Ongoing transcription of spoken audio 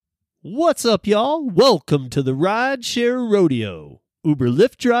What's up, y'all? Welcome to the Rideshare Rodeo, Uber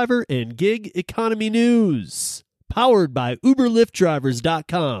Lyft driver and gig economy news, powered by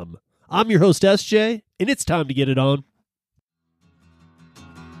UberLiftDrivers.com. I'm your host, SJ, and it's time to get it on.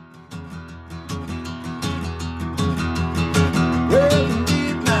 Well,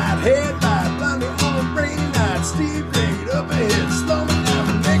 midnight headlight, blinded on a rainy night, Steve laid up ahead, slowing down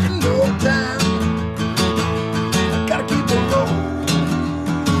and making no time. I gotta keep it rolling.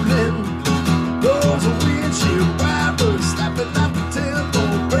 Those are windshield wipers slapping out the tempo,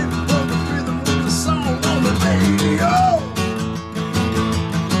 baby, the rhythm with the song on the radio.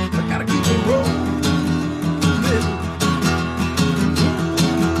 I gotta keep it rolling.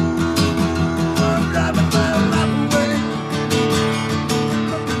 I'm driving my life away.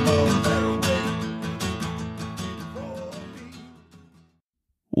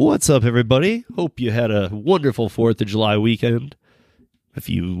 What's up, everybody? Hope you had a wonderful 4th of July weekend. If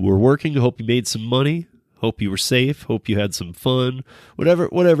you were working, hope you made some money. Hope you were safe. Hope you had some fun.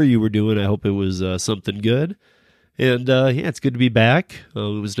 Whatever you were doing, I hope it was something good. And it's good to be back. It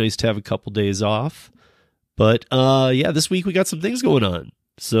was nice to have a couple days off. But this week we got some things going on.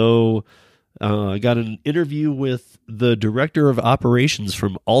 So I got an interview with the director of operations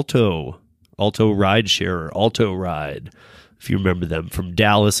from Alto Rideshare, or Alto Ride, if you remember them, from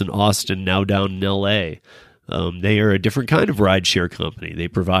Dallas and Austin, now down in LA. They are a different kind of rideshare company. They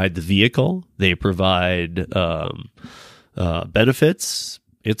provide the vehicle. They provide benefits.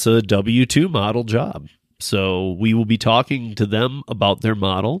 It's a W-2 model job. So we will be talking to them about their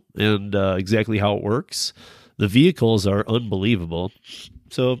model and exactly how it works. The vehicles are unbelievable.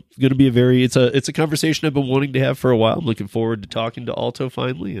 So it's going to be it's a conversation I've been wanting to have for a while. I'm looking forward to talking to Alto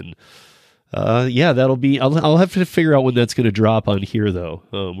finally. And that'll be, I'll have to figure out when that's going to drop on here though.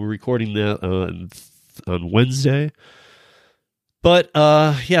 We're recording that on Wednesday. But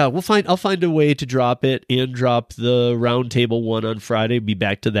I'll find a way to drop it and drop the roundtable one on Friday. Be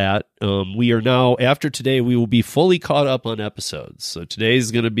back to that. We are now, after today, we will be fully caught up on episodes. So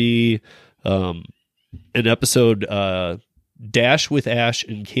today's going to be an episode Dash with Ash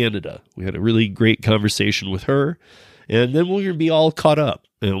in Canada. We had a really great conversation with her, and then we're going to be all caught up,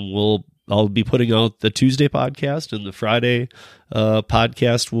 and I'll be putting out the Tuesday podcast, and the Friday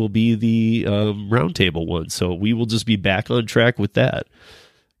podcast will be the roundtable one. So we will just be back on track with that.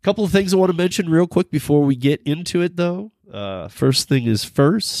 A couple of things I want to mention real quick before we get into it, though. First thing is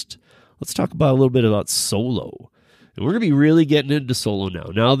first. Let's talk about a little bit about Solo. And we're going to be really getting into Solo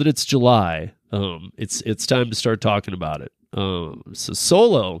now. Now that it's July, it's time to start talking about it. So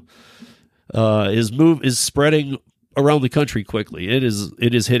Solo is spreading around the country quickly. It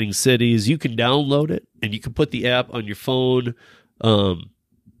is hitting cities. You can download it, and you can put the app on your phone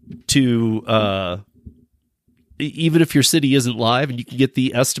to even if your city isn't live, and you can get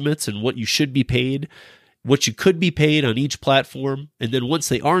the estimates and what you should be paid, what you could be paid on each platform. And then once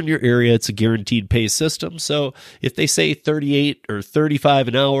they are in your area, it's a guaranteed pay system. So if they say 38 or 35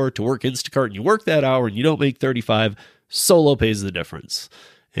 an hour to work Instacart, and you work that hour and you don't make 35, Solo pays the difference.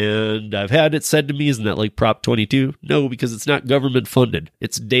 And I've had it said to me, isn't that like Prop 22? No, because it's not government funded.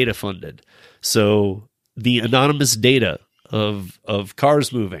 It's data funded. So the anonymous data of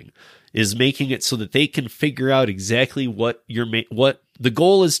cars moving is making it so that they can figure out exactly what the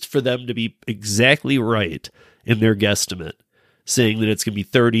goal is, for them to be exactly right in their guesstimate, saying that it's going to be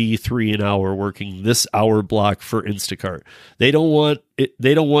 33 an hour working this hour block for Instacart. They don't want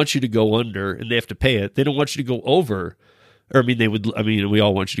you to go under, and they have to pay it. They don't want you to go over. Or, we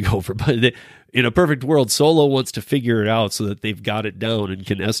all want you to go over, but in a perfect world, Solo wants to figure it out so that they've got it down and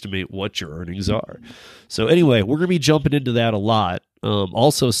can estimate what your earnings are. So anyway, we're going to be jumping into that a lot.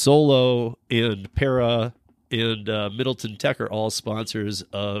 Also, Solo and Para and Middleton Tech are all sponsors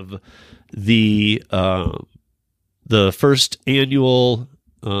of the first annual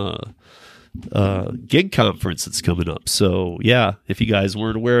gig conference that's coming up. So yeah, if you guys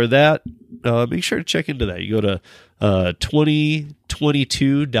weren't aware of that, make sure to check into that. You go to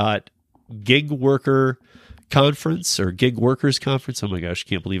 2022.gigworker conference or gig workers conference. Oh my gosh, I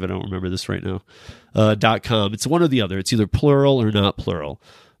can't believe I don't remember this right now. .com. It's one or the other. It's either plural or not plural.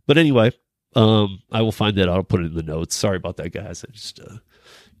 But anyway, I will find that out. I'll put it in the notes. Sorry about that, guys. I just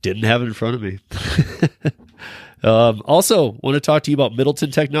didn't have it in front of me. Also, want to talk to you about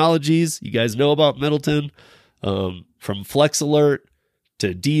Middleton Technologies. You guys know about Middleton, from Flex Alert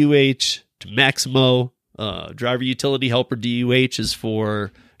to DUH to Maximo. Driver Utility Helper DUH is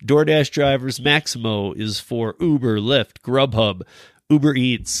for DoorDash drivers. Maximo is for Uber, Lyft, Grubhub, Uber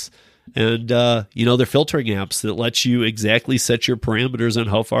Eats, And, they're filtering apps that let you exactly set your parameters on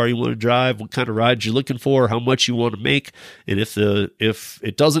how far you want to drive, what kind of rides you're looking for, how much you want to make. And if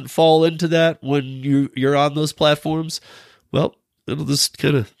it doesn't fall into that when you're on those platforms, well, it'll just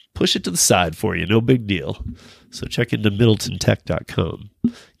kind of push it to the side for you. No big deal. So check into MiddletonTech.com.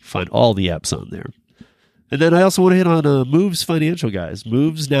 You find all the apps on there. And then I also want to hit on Moves Financial, guys.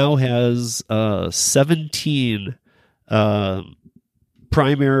 Moves now has 17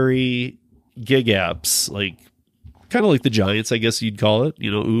 primary gig apps, like kind of like the giants, I guess you'd call it.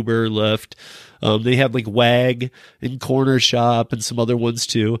 Uber, Lyft. They have like Wag and Corner Shop and some other ones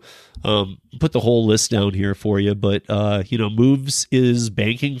too. Put the whole list down here for you. But Moves is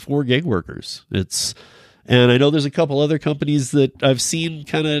banking for gig workers. And I know there's a couple other companies that I've seen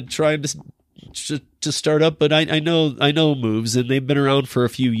kind of trying to start up, but I know Moves, and they've been around for a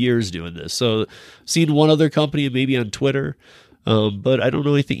few years doing this. So seen one other company maybe on Twitter, but I don't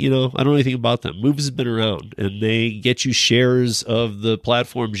know anything. I don't know anything about them. Moves has been around, and they get you shares of the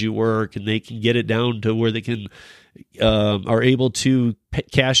platforms you work, and they can get it down to where they can are able to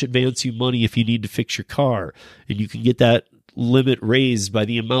cash advance you money if you need to fix your car, and you can get that limit raised by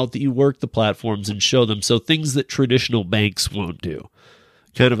the amount that you work the platforms and show them. So things that traditional banks won't do.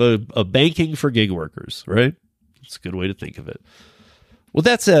 Kind of a banking for gig workers, right? It's a good way to think of it. With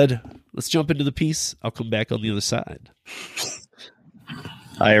that said, let's jump into the piece. I'll come back on the other side.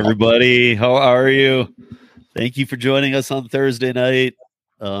 Hi, everybody. How are you? Thank you for joining us on Thursday night.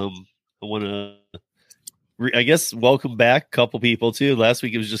 I want to, welcome back a couple people, too. Last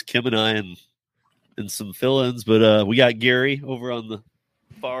week it was just Kim and I and some fill-ins, but we got Gary over on the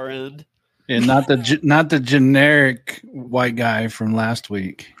far end. And not the generic white guy from last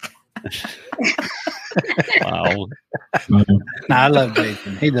week. Wow. I love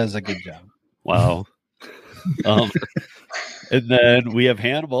Jason. He does a good job. Wow. And then we have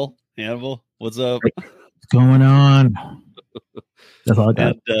Hannibal. Hannibal, what's up? What's going on? That's all I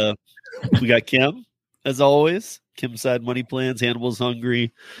got. And we got Kim, as always. Kim Side Money Plans, Hannibal's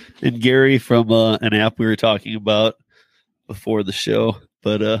Hungry, and Gary from an app we were talking about before the show.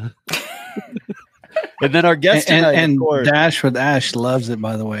 But and then our guest tonight, and of course, Dash with Ash loves it.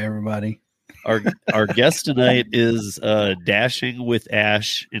 By the way, everybody, our guest tonight is Dashing with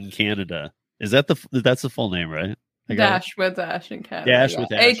Ash in Canada. Is that's the full name, right? Dash with Ash in Canada. Dash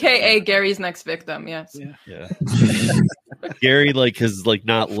with Ash, AKA Gary's next victim. Yes. Yeah. Gary has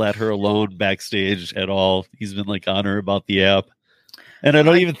not let her alone backstage at all. He's been on her about the app, and I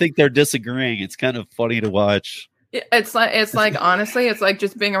don't even think they're disagreeing. It's kind of funny to watch. It's like honestly, it's like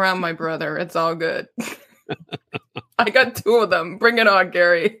just being around my brother. It's all good. I got two of them. Bring it on,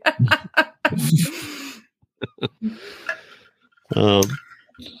 Gary.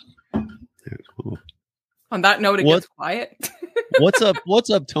 On that note, it gets quiet. What's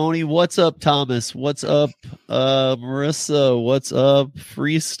up, Tony? What's up, Thomas? What's up, Marissa? What's up,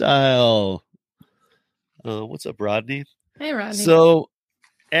 Freestyle? What's up, Rodney? Hey, Rodney. So,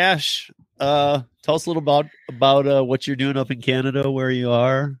 Ash, tell us a little about what you're doing up in Canada, where you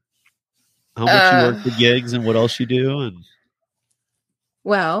are, how much you work the gigs, and what else you do. And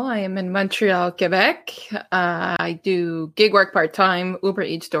well, I am in Montreal, Quebec. I do gig work part-time, Uber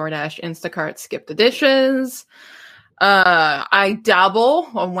Eats, DoorDash, Instacart, Skip the Dishes. I dabble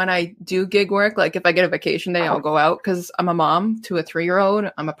on when I do gig work. Like if I get a vacation day, I'll go out because I'm a mom to a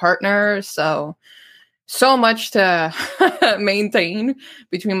 3-year-old. I'm a partner. So much to maintain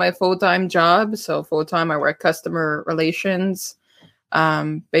between my full-time job. So full-time, I work customer relations.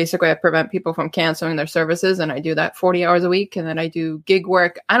 Basically, I prevent people from canceling their services, and I do that 40 hours a week. And then I do gig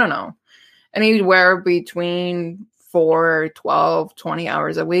work, I don't know, anywhere between 4, 12, 20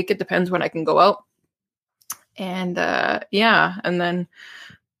 hours a week. It depends when I can go out. And and then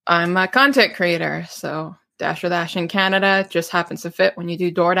I'm a content creator. So Dash with Ash in Canada just happens to fit when you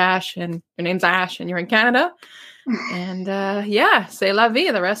do DoorDash and your name's Ash and you're in Canada. And c'est la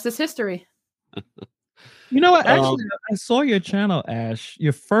vie. The rest is history. You know what? Actually, I saw your channel, Ash,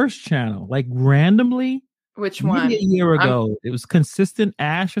 your first channel, randomly. Which one? Maybe a year ago. It was Consistent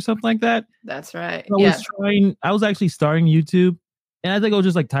Ash or something like that. That's right. I was actually starting YouTube, and I think I was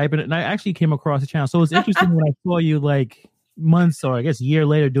just typing it, and I actually came across the channel. So it was interesting when I saw you months or I guess a year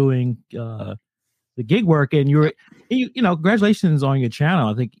later doing the gig work, and you congratulations on your channel.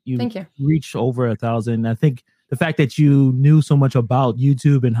 I think Thank you. Reached over 1,000. I think the fact that you knew so much about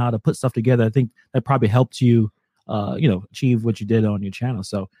YouTube and how to put stuff together, I think that probably helped you, achieve what you did on your channel.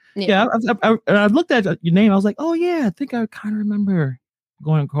 So I looked at your name. I was like, oh yeah, I think I kind of remember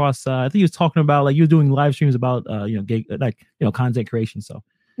going across. I think he was talking about you were doing live streams about content creation. So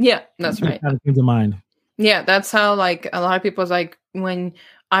yeah, that's right. Kind of came to mind. Yeah, that's how a lot of people's when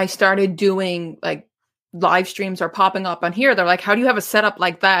I started doing like live streams are popping up on here. They're like, how do you have a setup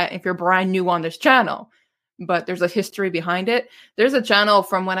like that if you're brand new on this channel? But there's a history behind it. There's a channel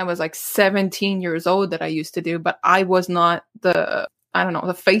from when I was like 17 years old that I used to do, but I was not the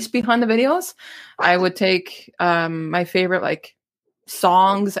face behind the videos. I would take my favorite like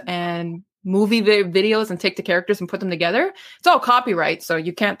songs and movie videos and take the characters and put them together. It's all copyright, so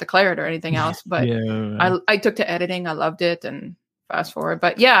you can't declare it or anything else. But I took to editing. I loved it, and fast forward.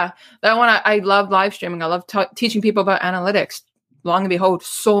 But yeah, that one I love live streaming. I love teaching people about analytics. Long and behold,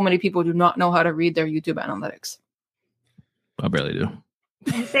 so many people do not know how to read their YouTube analytics. I barely do.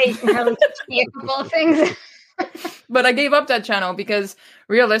 I say you can probably teach me a couple of things. But I gave up that channel because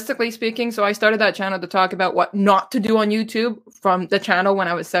realistically speaking, so I started that channel to talk about what not to do on YouTube from the channel when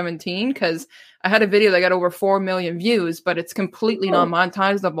I was 17, because I had a video that got over 4 million views, but it's completely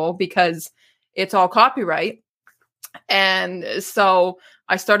non-monetizable because it's all copyright. And so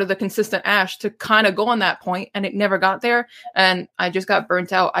I started the Consistent Ash to kind of go on that point, and it never got there. And I just got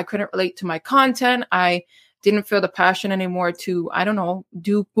burnt out. I couldn't relate to my content. I didn't feel the passion anymore to,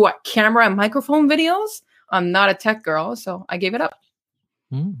 do camera and microphone videos. I'm not a tech girl, so I gave it up.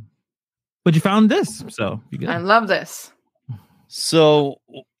 But you found this, so I love this. So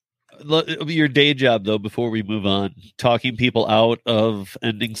your day job, though, before we move on, talking people out of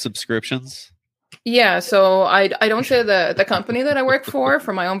ending subscriptions? Yeah, so I don't say the company that I work for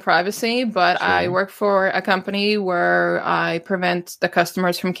my own privacy, but sure. I work for a company where I prevent the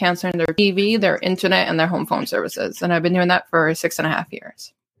customers from canceling their TV, their internet, and their home phone services. And I've been doing that for 6.5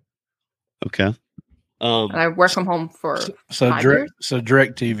 years. Okay. And I work from home for so 5 years. So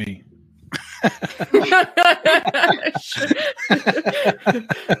Direct TV. I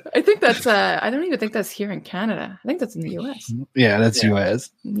think that's I don't even think that's here in Canada. I think that's in the US. Yeah, that's US.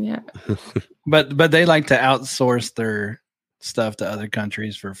 Yeah. But they like to outsource their stuff to other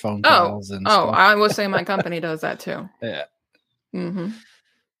countries for phone calls and stuff. I will say my company does that too. Yeah. Mm-hmm.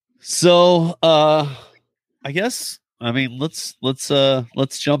 So I guess let's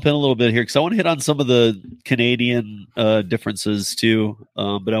jump in a little bit here because I want to hit on some of the Canadian differences too.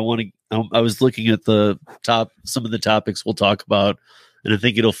 But I was looking at some of the topics we'll talk about, and I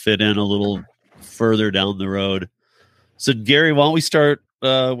think it'll fit in a little further down the road. So Gary, why don't we start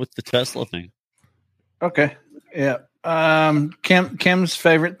with the Tesla thing? Okay. Yeah. Kim's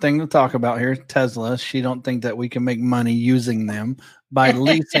favorite thing to talk about here is Tesla. She don't think that we can make money using them by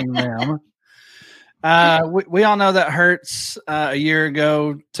leasing them. We all know that Hertz a year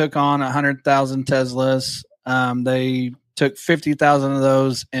ago took on 100,000 Teslas. They took 50,000 of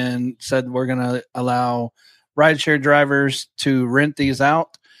those and said we're going to allow rideshare drivers to rent these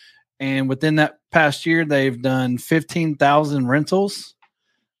out. And within that past year, they've done 15,000 rentals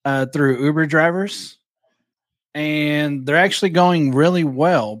through Uber drivers. And they're actually going really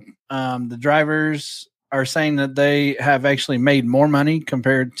well. The drivers are saying that they have actually made more money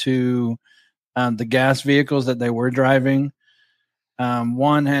compared to the gas vehicles that they were driving.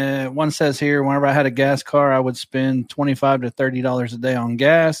 One says here, whenever I had a gas car, I would spend $25 to $30 a day on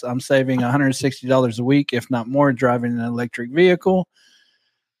gas. I'm saving $160 a week, if not more, driving an electric vehicle.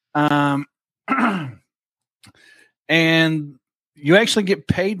 And you actually get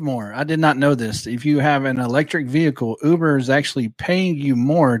paid more. I did not know this. If you have an electric vehicle, Uber is actually paying you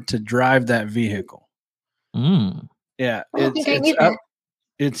more to drive that vehicle. Yeah,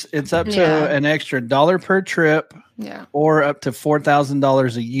 it's up to an extra $1 per trip, or up to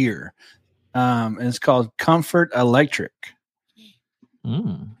 $4,000 a year. And it's called Comfort Electric.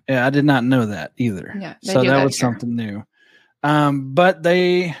 Yeah, I did not know that either. Yeah, so that was something new. But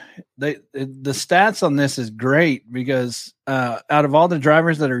the stats on this is great because out of all the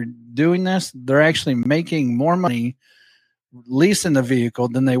drivers that are doing this, they're actually making more money leasing the vehicle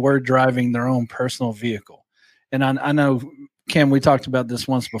than they were driving their own personal vehicle. And I know, Kim, we talked about this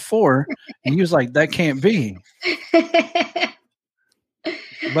once before, and he was like, that can't be.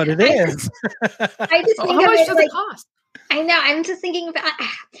 But it is. I just think how much does it cost? I know. I'm just thinking about.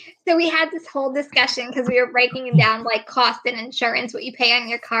 So we had this whole discussion because we were breaking down like cost and insurance, what you pay on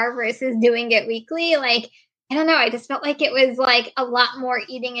your car versus doing it weekly. Like, I don't know. I just felt like it was like a lot more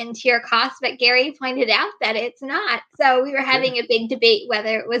eating into your cost. But Gary pointed out that it's not. So we were having a big debate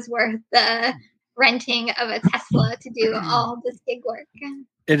whether it was worth the renting of a Tesla to do all this gig work.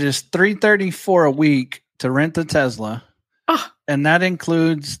 It is $334 a week to rent the Tesla, and that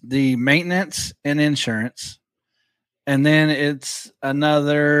includes the maintenance and insurance. And then it's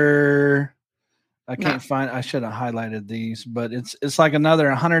another. I can't find. I should have highlighted these, but it's like another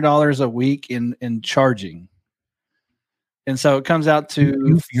 $100 a week in charging. And so it comes out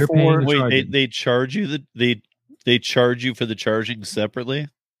to Wait, they charge you they charge you for the charging separately?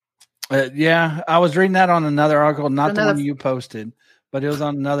 Yeah, I was reading that on another article, not the Another- one you posted, but it was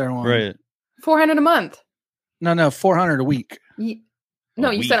on another one. Right. $400 a month. No, 400 a week. No,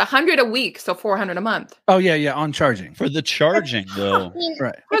 A you week. said 100 a week, so 400 a month. Oh yeah, on charging. For the charging, though.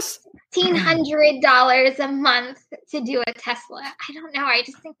 Right. Plus, $1,500 a month to do a Tesla. I don't know. I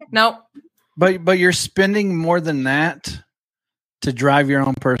just think that no, But you're spending more than that to drive your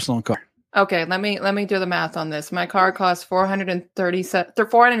own personal car. okay. Let me do the math on this. My car costs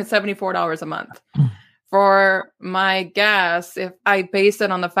 $474 a month. For my gas, if I based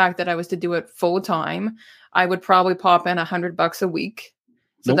it on the fact that I was to do it full time, I would probably pop in $100 a week.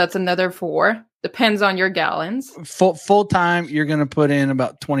 So Nope. that's another $4. Depends on your gallons. Full time, you're going to put in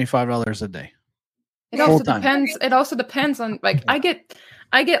about $25 a day. It also Full-time. depends. It also depends on like I get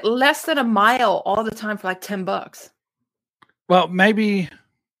less than a mile all the time for like $10. Well, maybe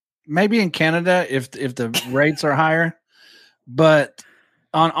in Canada if the rates are higher, but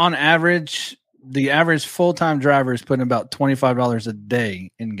on average, the average full time driver is putting about $25 a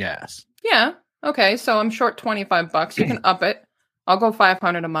day in gas. Yeah. Okay. So I'm short $25. You can up it. I'll go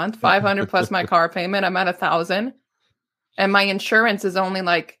 $500 a month. 500 plus my car payment. I'm at $1,000, and my insurance is only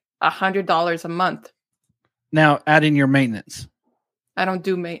like $100 a month. Now, add in your maintenance. I don't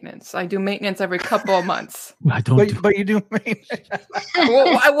do maintenance. I do maintenance every couple of months. I don't. But you do maintenance.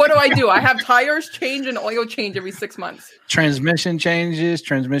 What do I do? I have tires change and oil change every 6 months. Transmission changes,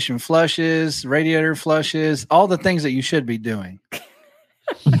 transmission flushes, radiator flushes, all the things that you should be doing.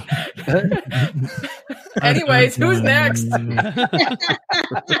 Anyways, who's next?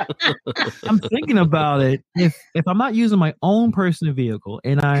 I'm thinking about it. If I'm not using my own personal vehicle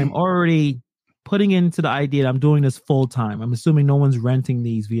and I'm already putting into the idea that I'm doing this full time, I'm assuming no one's renting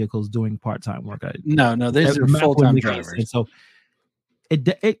these vehicles doing part time work. No, these are full time drivers. And so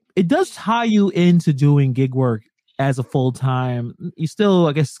it does tie you into doing gig work as a full time. You're still,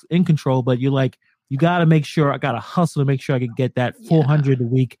 I guess, in control, but you're like, you got to make sure I got to hustle to make sure I can get that 400 a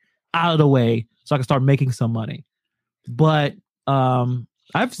week out of the way so I can start making some money. But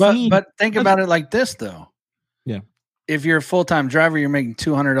But think about it like this though. Yeah. If you're a full time driver, you're making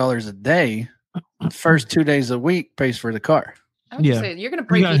 $200 a day. The first 2 days a week pays for the car. I would say you're gonna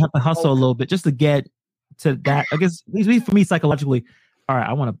break. You gotta have to hustle a little bit just to get to that. I guess at least for me psychologically, all right,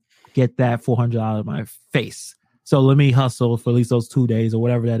 I want to get that $400 out of my face. So let me hustle for at least those 2 days or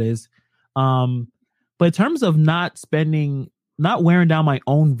whatever that is. But in terms of not wearing down my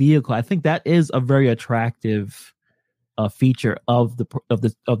own vehicle, I think that is a very attractive feature of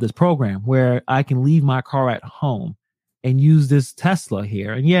this program, where I can leave my car at home and use this Tesla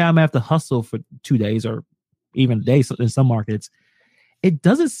here. And yeah, I'm gonna have to hustle for 2 days or even a day in some markets. It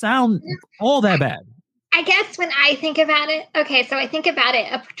doesn't sound all that bad. I guess when I think about it, so I think about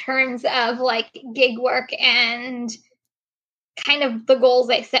it in terms of like gig work and kind of the goals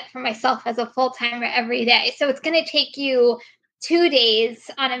I set for myself as a full-timer every day. So it's going to take you 2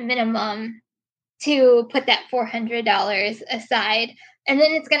 days on a minimum to put that $400 aside. And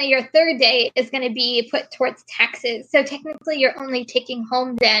then your third day is going to be put towards taxes. So technically you're only taking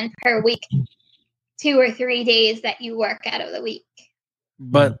home then per week 2 or 3 days that you work out of the week.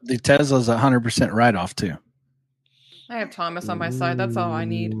 But the Tesla's 100% write-off too. I have Thomas on my side. That's all I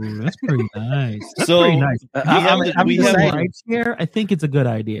need. Ooh, that's pretty nice. That's So, pretty nice. we have rideshare. I think it's a good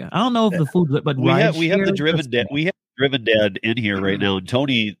idea. I don't know if the food, but we have the rideshare, driven dad. We have driven dad in here right now, and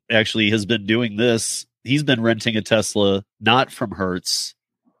Tony actually has been doing this. He's been renting a Tesla, not from Hertz,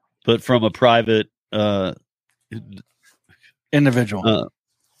 but from a private Individual.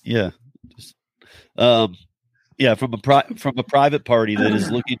 From a private party that is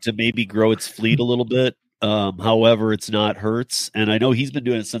looking to maybe grow its fleet a little bit. However, it's not Hertz, and I know he's been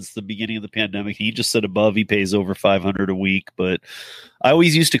doing it since the beginning of the pandemic. He just said above he pays over $500 a week, but I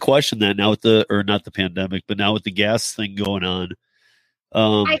always used to question that. Now with not the pandemic, but now with the gas thing going on,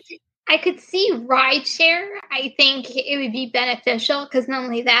 I could see rideshare. I think it would be beneficial because not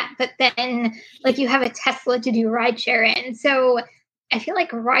only that, but then like you have a Tesla to do rideshare in. So I feel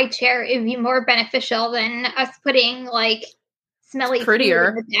like rideshare would be more beneficial than us putting like smelly food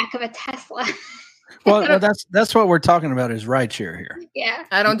in the back of a Tesla. Well, that's what we're talking about is rideshare here. Yeah,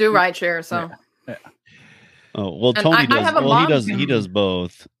 I don't do rideshare, so. Yeah. Oh well, And Tony does. have a Well, he mom- does. He does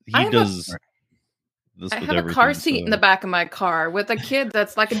both. I He have does. This I with have a everything, car seat so. in the back of my car with a kid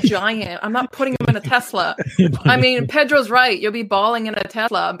that's like a giant. I'm not putting him in a Tesla. I mean, Pedro's right. You'll be balling in a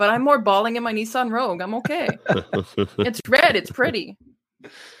Tesla, but I'm more balling in my Nissan Rogue. I'm okay. It's red. It's pretty. I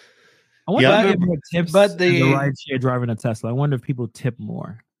wonder Yeah, if people tips, but the rideshare driving a Tesla. I wonder if people tip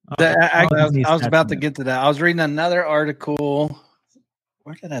more. I was about to get to that. I was reading another article.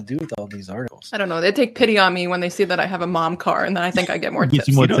 What did I do with all these articles? I don't know. They take pity on me when they see that I have a mom car, and then I think I get more Get tips.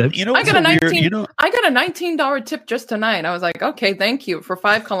 you more You know, tips. you know I what's got a so weird? 19. I got a $19 tip just tonight. I was like, okay, thank you for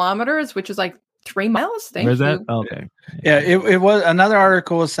 5 kilometers, which is like 3 miles. Thank Where's you. that? Oh, okay. Yeah, it was another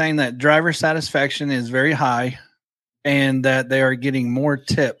article was saying that driver satisfaction is very high, and that they are getting more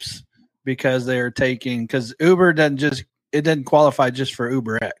tips because they are taking because Uber doesn't qualify just for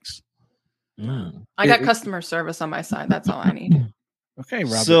UberX. I got customer service on my side. That's all I need. Okay,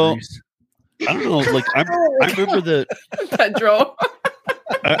 Robert. So- Reese. I don't know. Like I remember that. Pedro.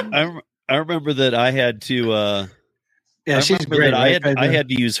 I remember that I had to. Yeah, I she's remember great. that Right? I had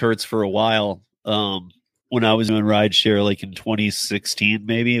to use Hertz for a while. When I was doing rideshare, like in 2016,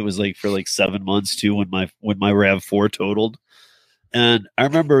 maybe it was like for like 7 months too. When my RAV4 totaled, and I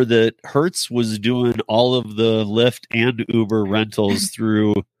remember that Hertz was doing all of the Lyft and Uber rentals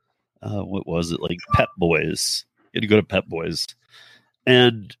through. What was it, like Pep Boys? You had to go to Pep Boys,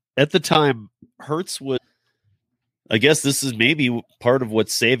 and at the time, Hertz was. I guess this is maybe part of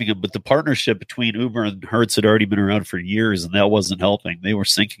what's saving them, but the partnership between Uber and Hertz had already been around for years, and that wasn't helping. They were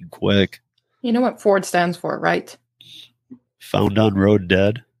sinking quick. You know what Ford stands for, right? Found on road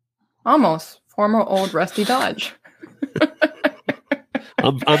dead. Almost. Former old rusty Dodge.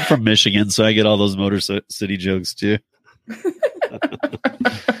 I'm from Michigan, so I get all those Motor City jokes too.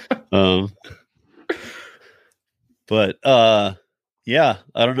 But yeah,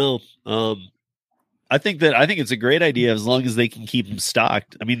 I don't know. I think it's a great idea as long as they can keep them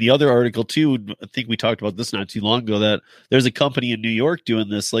stocked. I mean, the other article too, I think we talked about this not too long ago, that there's a company in New York doing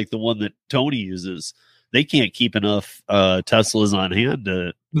this, like the one that Tony uses. They can't keep enough Teslas on hand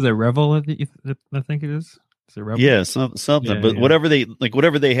to. Is it Revel? I think it is. Is it Revel? Yeah, something. Yeah, but yeah. whatever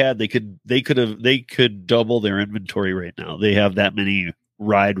they had, they could double their inventory right now. They have that many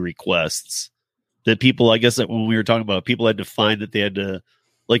ride requests that people. I guess that when we were talking about it, people had to find that they had to.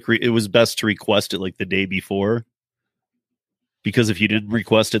 Like it was best to request it like the day before, because if you didn't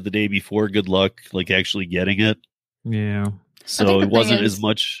request it the day before, good luck like actually getting it. Yeah. So it wasn't is- as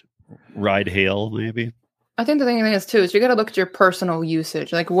much ride hail, maybe. I think the thing is too is you got to look at your personal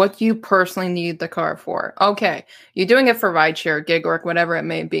usage, like what you personally need the car for. Okay, you're doing it for rideshare, gig work, whatever it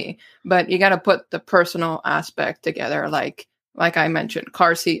may be, but you got to put the personal aspect together. Like I mentioned,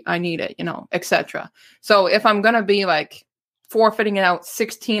 car seat, I need it, etc. So if I'm gonna be like forfeiting it out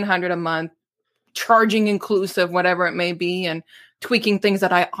 $1,600 a month, charging inclusive, whatever it may be, and tweaking things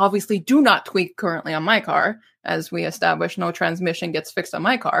that I obviously do not tweak currently on my car, as we established, no transmission gets fixed on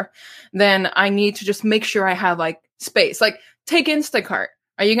my car, then I need to just make sure I have like space. Like take Instacart.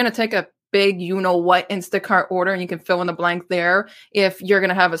 Are you going to take a big, what Instacart order and you can fill in the blank there? If you're going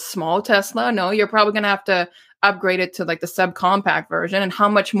to have a small Tesla, no, you're probably going to have to upgrade it to like the subcompact version. And how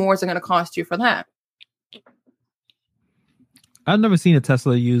much more is it going to cost you for that? I've never seen a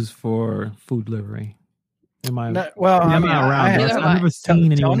Tesla used for food delivery. I'm around. not Neither have I've I. never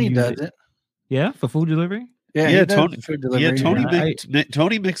seen anyone Tony use does it. it. Yeah, for food delivery. Yeah, Yeah, he does Tony- food delivery. Yeah,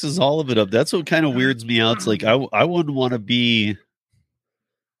 Tony mixes all of it up. That's what kind of weirds me out. It's like I wouldn't want to be.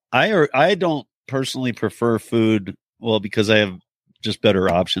 I don't personally prefer food. Well, because I have just better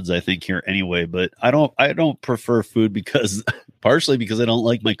options, I think here anyway. But I don't prefer food because partially because I don't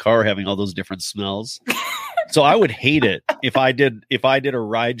like my car having all those different smells. So I would hate it if I did a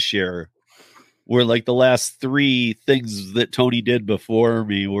ride share where like the last 3 things that Tony did before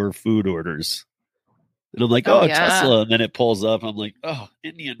me were food orders. And I'm like, Oh, oh, yeah. Tesla. And then it pulls up. I'm like, oh,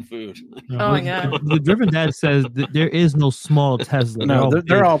 Indian food. Oh, yeah. The Driven Dad says that there is no small Tesla. No, they're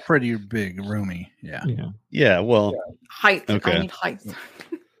big. all pretty big, roomy. Yeah. Yeah. Yeah, well, Height. Okay. I need height.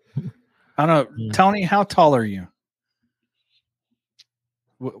 I don't know. Yeah. Tony, how tall are you?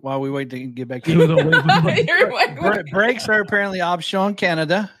 While we wait to get back He was to away from- brakes are apparently optional in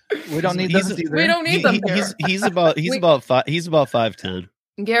Canada. We don't need He's- those either. We don't need them here. he's about 5'10".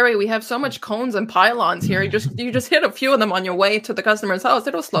 Gary, we have so much cones and pylons here. You just hit a few of them on your way to the customer's house.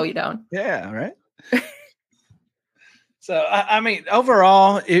 It'll slow you down. Yeah, right. So I mean,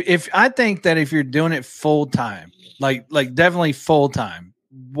 overall, if I think that if you're doing it full time, like definitely full time,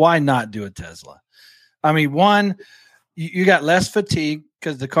 why not do a Tesla? I mean, one, you got less fatigue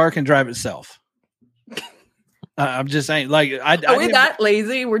because the car can drive itself. I'm just saying, like, Are we didn't- that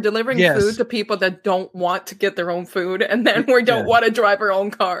lazy? We're delivering Yes. food to people that don't want to get their own food, and then we don't Yeah. want to drive our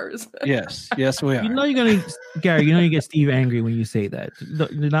own cars. Yes, we are. You know you're gonna, Gary. You know you get Steve angry when you say that.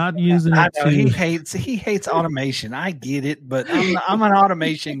 You're not using I it know, to. he hates automation. I get it, but I'm an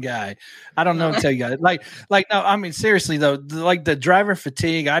automation guy. I don't know what to tell you guys. Like no, I mean seriously though, like the driver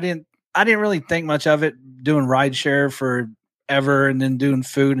fatigue, I didn't really think much of it doing rideshare for ever and then doing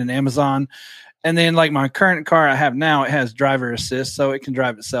food and Amazon. And then like my current car I have now, it has driver assist, so it can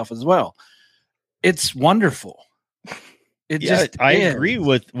drive itself as well. It's wonderful. It I is. agree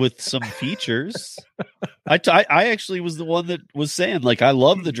with some features. I actually was the one that was saying like I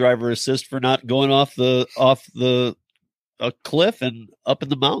love the driver assist for not going off the cliff and up in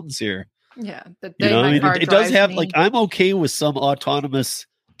the mountains here. Yeah, the You day know, my I mean, car it does drives have me. like I'm okay with some autonomous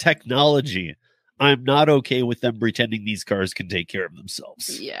technology. I'm not okay with them pretending these cars can take care of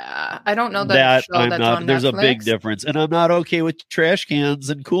themselves. Yeah, I don't know That show I'm that's not. on There's a big Netflix. difference, and I'm not okay with trash cans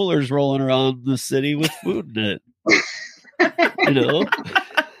and coolers rolling around the city with food in it. You know,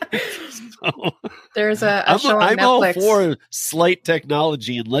 so, There's a I'm show on all Netflix. for slight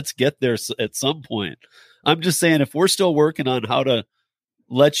technology, and let's get there at some point. I'm just saying, if we're still working on how to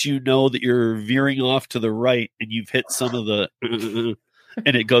let you know that you're veering off to the right and you've hit some of the,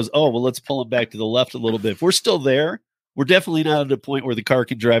 and it goes, oh well, let's pull them back to the left a little bit. If we're still there, we're definitely not at a point where the car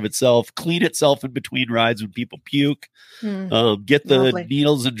can drive itself, clean itself in between rides when people puke, get the Lovely.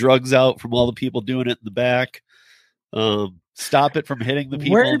 needles and drugs out from all the people doing it in the back. Stop it from hitting the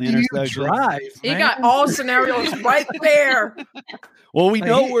people Where in the do you intersection. drive? You man? got all scenarios right there. Well, we Like,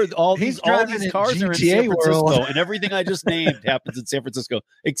 know where all he's these driving in cars are in GTA San Francisco, world. and everything I just named happens in San Francisco,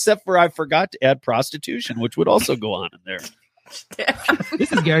 except for I forgot to add prostitution, which would also go on in there.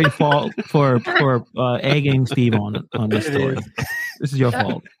 This is Gary's fault for egging Steve on this It story. is. This is your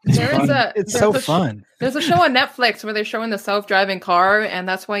fault. It's so fun. There's a show on Netflix where they're showing the self-driving car, and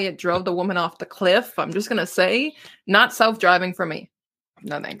that's why it drove the woman off the cliff. I'm just gonna say, not self-driving for me.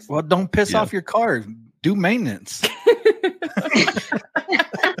 No thanks. Well, don't piss off your car. Do maintenance.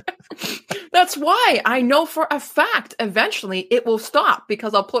 That's why I know for a fact eventually it will stop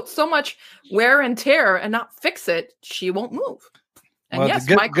because I'll put so much wear and tear and not fix it, she won't move. And Well, yes,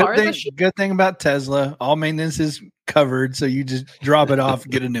 the my car is a shit. good thing about Tesla, all maintenance is covered, so you just drop it off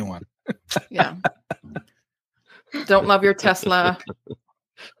and get a new one. Yeah. Don't love your Tesla.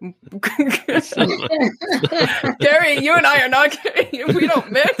 Gary, you and I are not we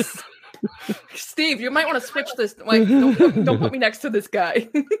don't mix. Steve, you might want to switch this. Like, don't put me next to this guy.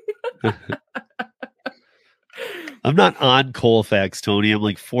 I'm not on Colfax, Tony. I'm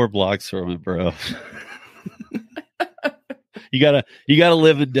like 4 blocks from it, bro. You gotta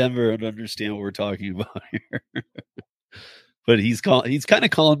live in Denver and understand what we're talking about here. But he's kind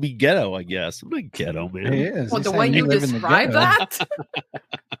of calling me ghetto, I guess. I'm not ghetto, man. He is. Well, He's the way saying you live in the describe ghetto.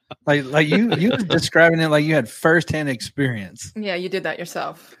 that, like you were describing it like you had firsthand experience. yeah, you did that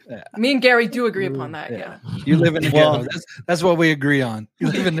yourself. Yeah. Me and Gary do agree upon that. Yeah, You live in the Well- ghetto. That's what we agree on. You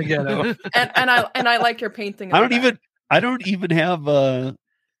live in the ghetto. and I like your painting. I of don't that. even have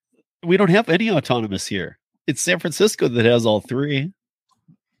we don't have any autonomous here. It's San Francisco that has all 3.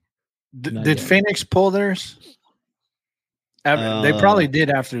 Not Did yet. Phoenix pull theirs? They probably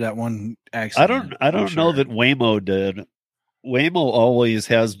did after that one accident. I don't know that Waymo did. Waymo always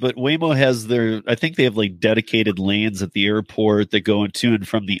has, but Waymo has I think they have like dedicated lanes at the airport that go to and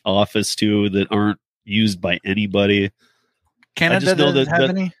from the office too that aren't used by anybody. Canada just know doesn't that- have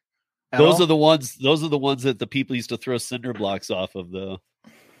any. Those are the ones that the people used to throw cinder blocks off of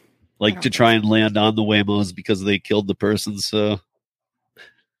to try and land on the Waymos because they killed the person. So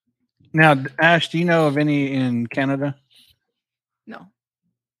Now, Ash, do you know of any in Canada? No.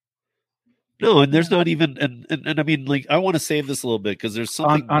 no, and there's not even and I mean like I want to save this a little bit because there's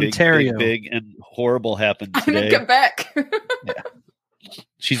something Ontario. big and horrible happened I'm in today. Quebec.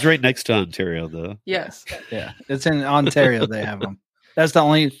 She's right next to Ontario though. Yes. Yeah, it's in Ontario. They have them. That's the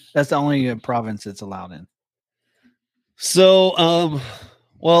only province it's allowed in. So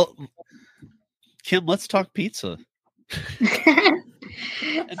well, Kim, let's talk pizza.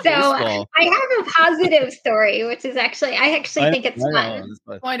 And So baseball. I have a positive story, which is actually I think it's fun.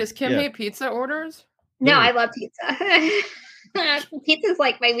 Why does Kim Yeah. hate pizza orders? No, Yeah. I love pizza. Pizza's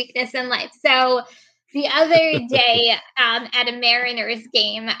like my weakness in life. So the other day at a Mariners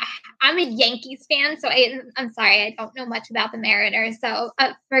game, I'm a Yankees fan, so I'm sorry, I don't know much about the Mariners, so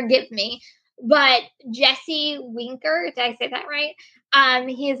forgive me. But Jesse Winker, did I say that right?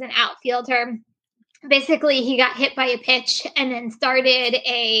 He is an outfielder. Basically, he got hit by a pitch and then started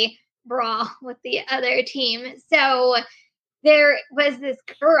a brawl with the other team. So there was this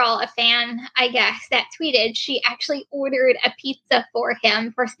girl, a fan, I guess, that tweeted she actually ordered a pizza for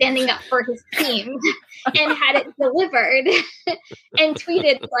him for standing up for his team and had it delivered and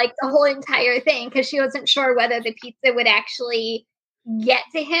tweeted like the whole entire thing because she wasn't sure whether the pizza would actually get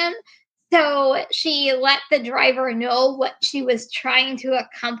to him. So she let the driver know what she was trying to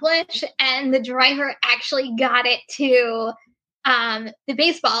accomplish, and the driver actually got it to the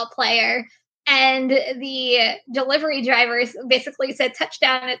baseball player. And the delivery drivers basically said,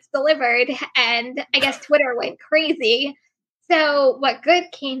 touchdown, it's delivered. And I guess Twitter went crazy. So what good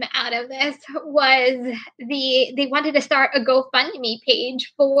came out of this was they wanted to start a GoFundMe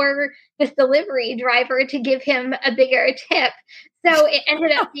page for this delivery driver to give him a bigger tip. So it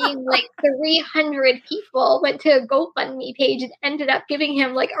ended up being like 300 people went to a GoFundMe page and ended up giving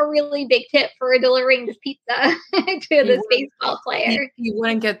him like a really big tip for delivering this pizza to this baseball player. You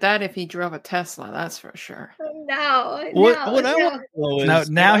wouldn't get that if he drove a Tesla, that's for sure. No. What I want to know is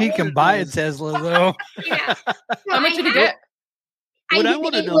Now he can buy a Tesla though. Yeah. So How much did he get? What I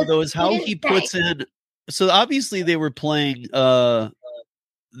want to know though is how he puts in. So obviously they were playing.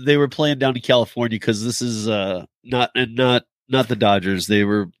 They were playing down in California because this is not the Dodgers. They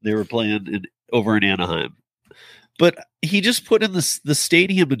were playing over in Anaheim. But he just put in the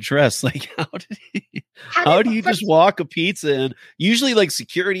stadium address. Like, how do you just walk a pizza in? Usually, like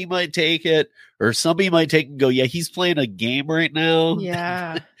security might take it, or somebody might take and go, yeah, he's playing a game right now.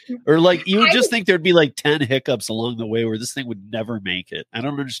 Yeah. Or like you would just think there'd be like 10 hiccups along the way where this thing would never make it. I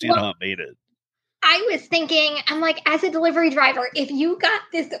don't understand how it made it. I was thinking, I'm like, as a delivery driver, if you got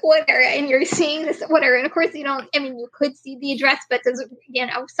this order and you're seeing this order, and of course you don't, I mean, you could see the address, but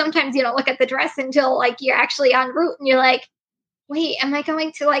sometimes you don't look at the address until like you're actually en route and you're like, wait, am I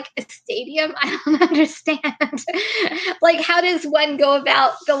going to like a stadium? I don't understand. Like, how does one go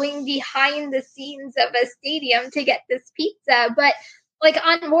about going behind the scenes of a stadium to get this pizza? But like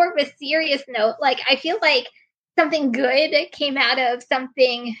on more of a serious note, like I feel like something good came out of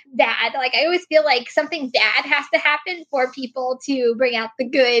something bad. Like I always feel like something bad has to happen for people to bring out the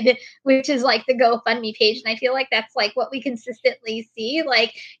good, which is like the GoFundMe page. And I feel like that's like what we consistently see.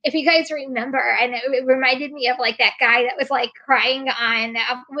 Like if you guys remember, and it reminded me of like that guy that was like crying on,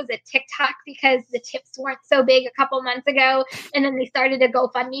 was it TikTok because the tips weren't so big a couple months ago. And then they started a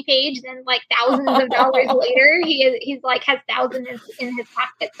GoFundMe page and then like thousands of dollars later, he's like has thousands in his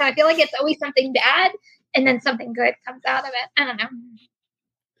pocket. So I feel like it's always something bad and then something good comes out of it. I don't know.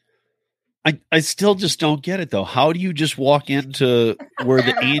 I still just don't get it though. How do you just walk into where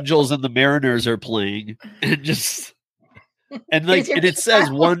the Angels and the Mariners are playing and just and like and it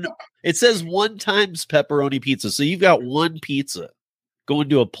says one times pepperoni pizza. So you've got one pizza going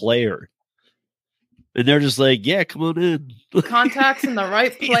to a player. And they're just like, yeah, come on in. Contacts in the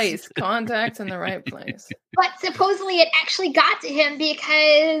right place. Contacts in the right place. But supposedly it actually got to him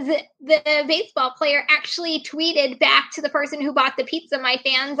because the baseball player actually tweeted back to the person who bought the pizza, my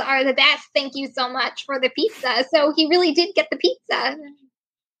fans are the best. Thank you so much for the pizza. So he really did get the pizza.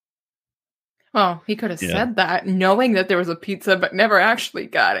 Oh, he could have said that knowing that there was a pizza, but never actually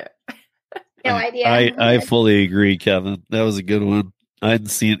got it. No idea. I fully agree, Kevin. That was a good one. I hadn't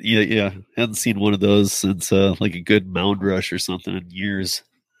seen hadn't seen one of those since like a good mound rush or something in years.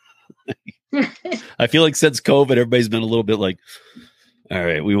 I feel like since COVID, everybody's been a little bit like, all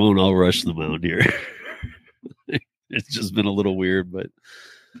right, we won't all rush the mound here. It's just been a little weird, but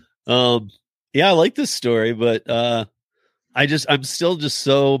yeah, I like this story, but I'm still just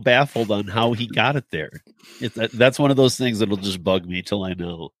so baffled on how he got it there. That's one of those things that'll just bug me till I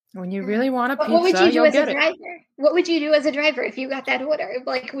know. When you really want a pizza, what would you do as a driver? What would you do as a driver if you got that order?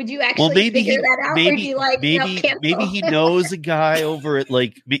 Like, would you actually figure that out? Or do you like, maybe he knows a guy over at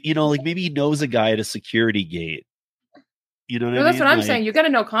like maybe he knows a guy at a security gate. You know what I mean? That's what I'm saying. You got to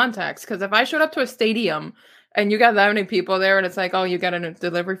know context. Because if I showed up to a stadium and you got that many people there, and it's like, oh, you got a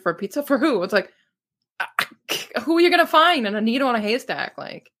delivery for pizza for who? It's like, who are you gonna find in a needle in a haystack?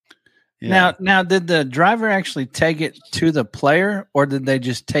 Like. Yeah. Now, did the driver actually take it to the player, or did they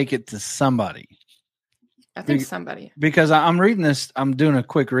just take it to somebody? I think somebody. Because I'm reading this, I'm doing a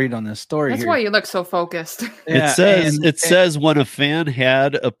quick read on this story. That's here. why you look so focused. Yeah, it says when a fan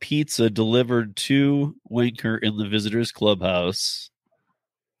had a pizza delivered to Winker in the visitors clubhouse.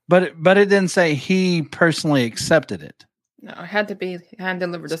 But it didn't say he personally accepted it. No, it had to be hand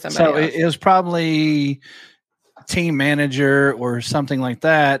delivered to somebody else. It was probably team manager or something like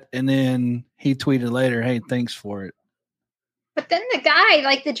that, and then he tweeted later, hey, thanks for it. But then the guy,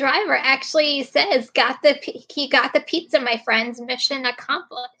 like the driver, actually says he got the pizza, my friends, mission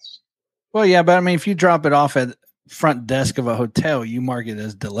accomplished. Well, yeah, but I mean, if you drop it off at front desk of a hotel, you mark it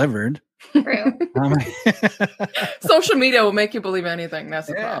as delivered. True. Social media will make you believe anything. That's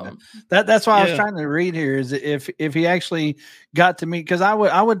the problem. That's why I was trying to read here is if he actually got to meet, because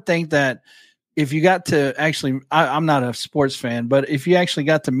I would think that if you got to actually, I'm not a sports fan, but if you actually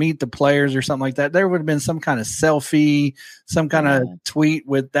got to meet the players or something like that, there would have been some kind of selfie, some kind of tweet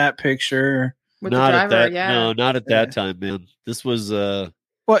with that picture. With not the driver, No, not at that time, man. This was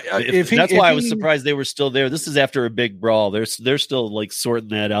well, Well, That's why I was surprised they were still there. This is after a big brawl. They're still like sorting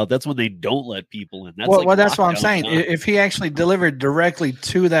that out. That's when they don't let people in. That's that's what I'm saying. Time. If he actually delivered directly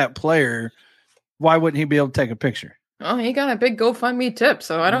to that player, why wouldn't he be able to take a picture? Oh, he got a big GoFundMe tip,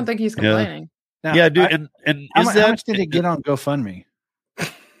 so I don't think he's complaining. Now, yeah, dude. And how much did he get on GoFundMe?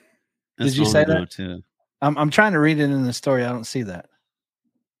 Did you say that? Too. I'm trying to read it in the story. I don't see that.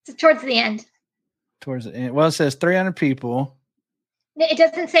 It's towards the end. Towards the end. Well, it says 300 people. It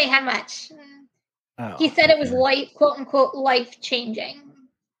doesn't say how much. Oh, he said it was quote unquote, life changing.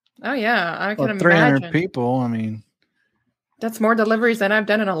 Oh yeah, I can 300 imagine. people. I mean, that's more deliveries than I've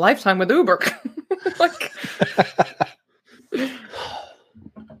done in a lifetime with Uber.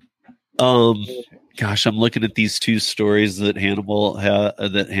 Gosh, I'm looking at these two stories that Hannibal's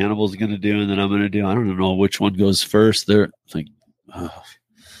going to do, and then I'm going to do. I don't know which one goes first. They're like, oh.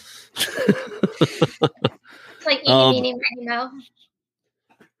 It's like eeny, meeny, miny, moe.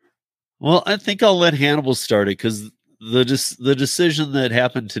 Well, I think I'll let Hannibal start it because the decision that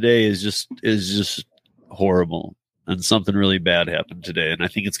happened today is just horrible, and something really bad happened today, and I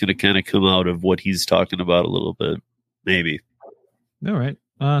think it's going to kind of come out of what he's talking about a little bit, maybe. All right.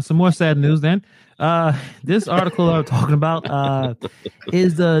 Some more sad news then. This article I'm talking about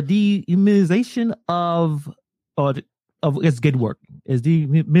is the dehumanization of it's gig work. Is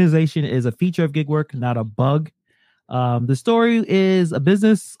dehumanization is a feature of gig work, not a bug. The story is a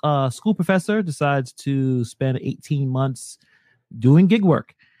business school professor decides to spend 18 months doing gig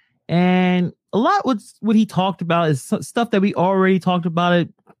work. And a lot what he talked about is stuff that we already talked about it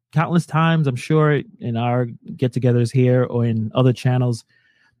countless times, I'm sure, in our get-togethers here or in other channels.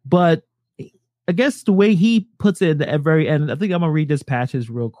 But I guess the way he puts it at the very end, I think I'm going to read this passage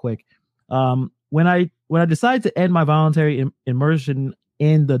real quick. When I decided to end my voluntary immersion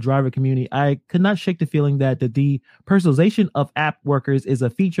in the driver community, I could not shake the feeling that the depersonalization of app workers is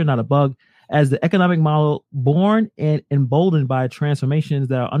a feature, not a bug, as the economic model born and emboldened by transformations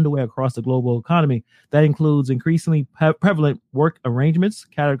that are underway across the global economy. That includes increasingly prevalent work arrangements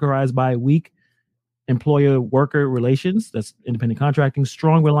categorized by weak employer-worker relations, that's independent contracting,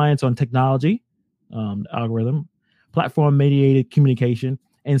 strong reliance on technology, algorithm, platform-mediated communication,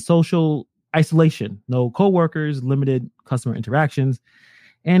 and social isolation, no coworkers, limited customer interactions.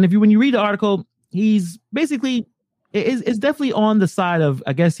 And when you read the article, he's basically it's definitely on the side of,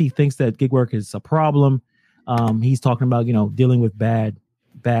 I guess he thinks that gig work is a problem. He's talking about, dealing with bad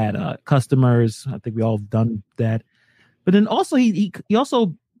customers. I think we all have done that. But then also he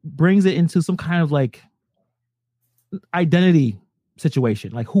also brings it into some kind of like identity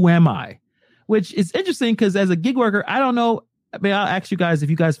situation, like who am I? Which is interesting because as a gig worker, I don't know. I mean, I'll ask you guys if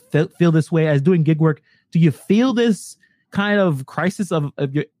you guys feel this way as doing gig work. Do you feel this kind of crisis of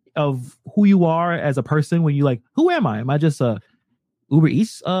who you are as a person when you like, who am I? Am I just a Uber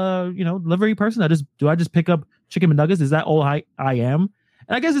Eats delivery person? Do I just pick up chicken McNuggets? Is that all I am?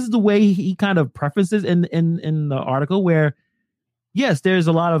 And I guess this is the way he kind of prefaces in the article where, yes, there's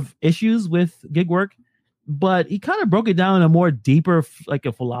a lot of issues with gig work, but he kind of broke it down in a more deeper, like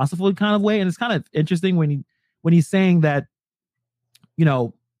a philosophical kind of way. And it's kind of interesting when he's saying that,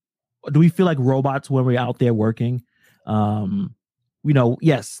 do we feel like robots when we're out there working?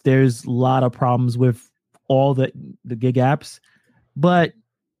 Yes, there's a lot of problems with all the gig apps, but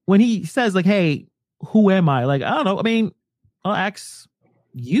when he says like, hey, who am I? Like, I don't know. I mean, I'll ask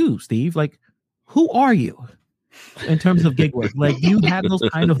you, Steve, like, who are you in terms of gig work? Like, do you have those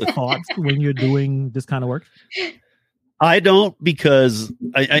kind of thoughts when you're doing this kind of work? I don't, because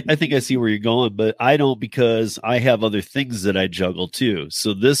I think I see where you're going, but I don't, because I have other things that I juggle too.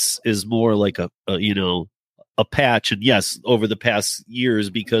 So this is more like a patch. And yes, over the past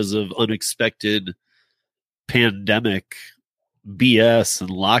years, because of unexpected pandemic BS and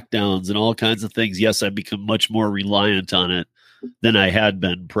lockdowns and all kinds of things, yes, I've become much more reliant on it than I had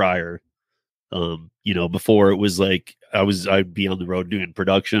been prior. Before it was like I'd be on the road doing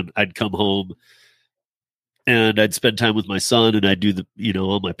production. I'd come home and I'd spend time with my son, and I'd do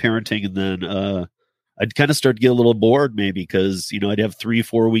all my parenting, and then I'd kind of start to get a little bored, maybe because I'd have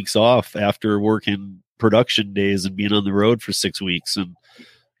 3-4 weeks off after working production days and being on the road for 6 weeks, and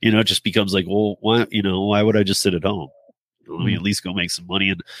it just becomes like, well, why would I just sit at home? Let me at least go make some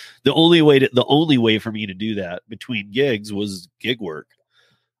money. And the only way for me to do that between gigs was gig work.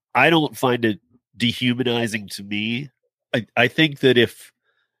 I don't find it dehumanizing to me. I think that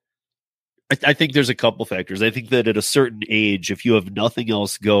I think there's a couple factors. I think that at a certain age, if you have nothing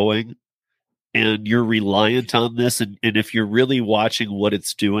else going and you're reliant on this, and if you're really watching what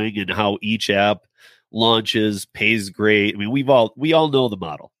it's doing and how each app launches, pays great. I mean, we all know the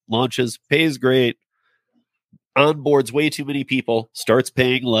model. Launches, pays great, onboards way too many people, starts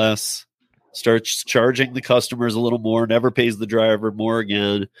paying less, starts charging the customers a little more, never pays the driver more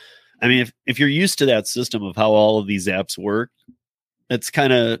again. I mean, if you're used to that system of how all of these apps work, it's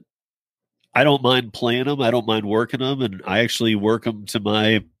kind of, I don't mind playing them. I don't mind working them. And I actually work them to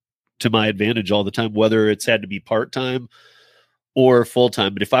my advantage all the time, whether it's had to be part-time or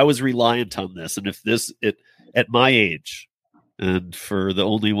full-time. But if I was reliant on this, and if at my age, and for the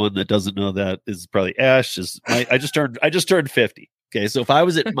only one that doesn't know that is probably Ash, I just turned 50. Okay. So if I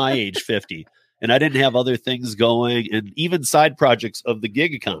was at my age 50 and I didn't have other things going, and even side projects of the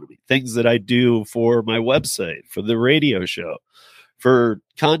gig economy, things that I do for my website, for the radio show, for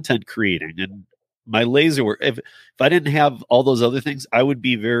content creating, and my laser work, if I didn't have all those other things, I would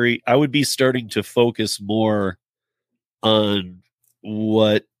be starting to focus more on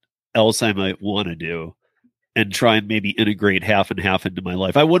what else I might want to do and try and maybe integrate half and half into my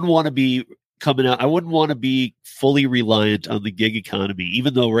life. I wouldn't want to be I wouldn't want to be fully reliant on the gig economy,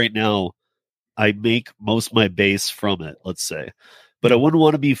 even though right now I make most of my base from it, let's say. But I wouldn't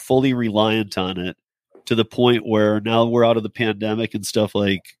want to be fully reliant on it to the point where now we're out of the pandemic and stuff,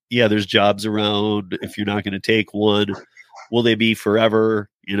 like, yeah, there's jobs around. If you're not going to take one, will they be forever?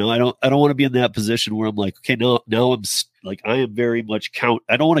 You know, I don't want to be in that position where I'm like, okay, now I'm like, I am very much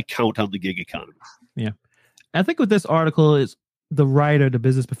I don't want to count on the gig economy. Yeah. I think with this article is the writer, the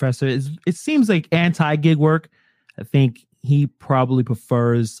business professor, it seems like anti-gig work. I think he probably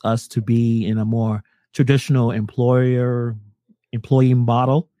prefers us to be in a more traditional employee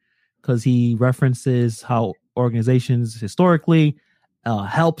model, because he references how organizations historically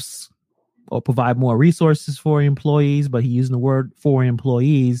helps or provide more resources for employees, but he's using the word for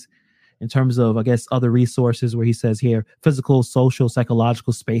employees in terms of, I guess, other resources, where he says here, physical, social,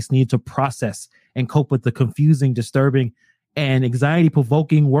 psychological space need to process and cope with the confusing, disturbing, and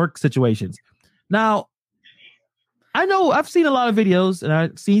anxiety-provoking work situations. Now, I know I've seen a lot of videos and I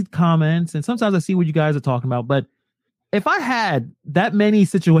see comments, and sometimes I see what you guys are talking about, but if I had that many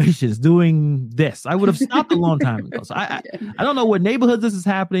situations doing this, I would have stopped a long time ago. So I don't know what neighborhoods this is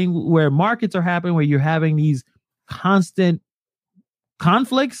happening, where markets are happening, where you're having these constant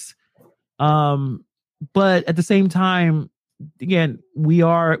conflicts. But at the same time, again, we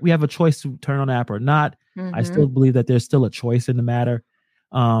have a choice to turn on the app or not. Mm-hmm. I still believe that there's still a choice in the matter.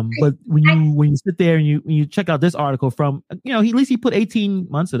 But when you sit there and you check out this article from, at least he put 18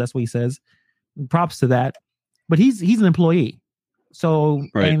 months, so that's what he says. Props to that. But he's an employee, so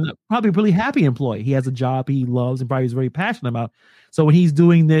right. And probably a really happy employee. He has a job he loves and probably is very passionate about. So when he's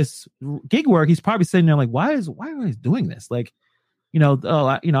doing this gig work, he's probably sitting there like, why are they doing this? Like, I'm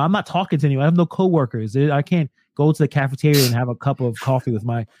not talking to anyone. I have no coworkers. I can't go to the cafeteria and have a cup of coffee with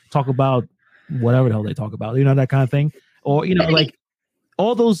talk about whatever the hell they talk about, that kind of thing. Or like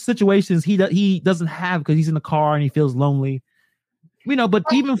all those situations he doesn't have because he's in the car and he feels lonely. But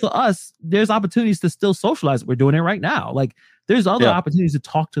even for us, there's opportunities to still socialize. We're doing it right now. Like, there's other opportunities to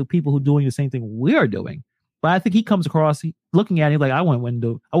talk to people who are doing the same thing we're doing. But I think he comes across looking at it like, I would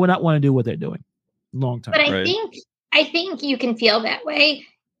not want to do what they're doing long term. But I think you can feel that way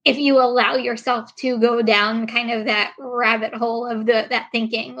if you allow yourself to go down kind of that rabbit hole of that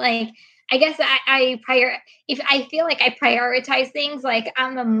thinking. Like, I guess if I feel like I prioritize things, like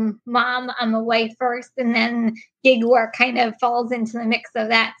I'm a mom, I'm a wife first, and then gig work kind of falls into the mix of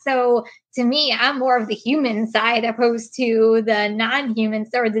that. So to me, I'm more of the human side opposed to the non-human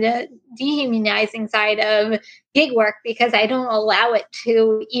or the dehumanizing side of gig work, because I don't allow it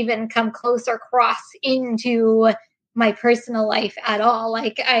to even come close or cross into my personal life at all.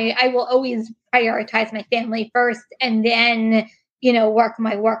 Like, I will always prioritize my family first, and then work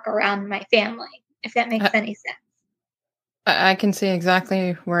my work around my family, if that makes any sense. I can see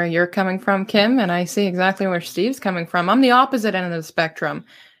exactly where you're coming from, Kim, and I see exactly where Steve's coming from. I'm the opposite end of the spectrum.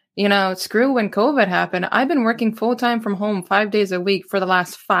 Screw when COVID happened. I've been working full-time from home 5 days a week for the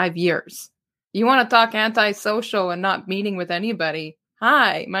last 5 years. You want to talk antisocial and not meeting with anybody?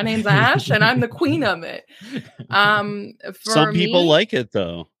 Hi, my name's Ash, and I'm the queen of it. Some people like it,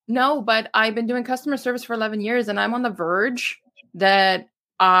 though. No, but I've been doing customer service for 11 years, and I'm on the verge that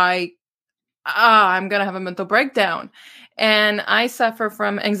I'm going to have a mental breakdown. And I suffer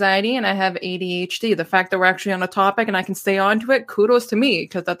from anxiety and I have ADHD. The fact that we're actually on a topic and I can stay on to it, kudos to me,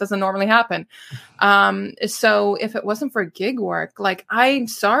 because that doesn't normally happen. So if it wasn't for gig work, like, I'm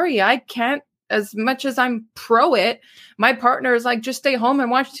sorry, I can't, as much as I'm pro it, my partner is like, just stay home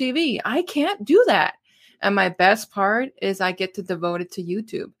and watch TV. I can't do that. And my best part is I get to devote it to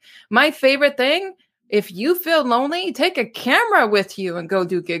YouTube. My favorite thing, if you feel lonely, take a camera with you and go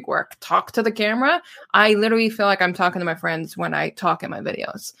do gig work. Talk to the camera. I literally feel like I'm talking to my friends when I talk in my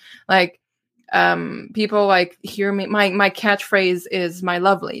videos. Like, People like hear me. My catchphrase is my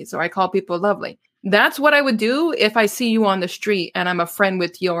lovelies, or I call people lovely. That's what I would do if I see you on the street and I'm a friend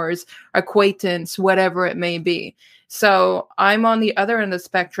with yours, acquaintance, whatever it may be. So I'm on the other end of the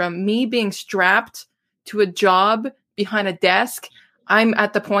spectrum. Me being strapped to a job behind a desk, I'm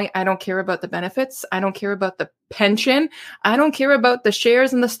at the point I don't care about the benefits. I don't care about the pension. I don't care about the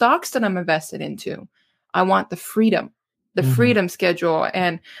shares and the stocks that I'm invested into. I want the freedom. The freedom schedule.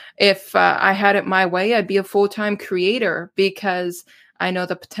 And if I had it my way, I'd be a full-time creator because I know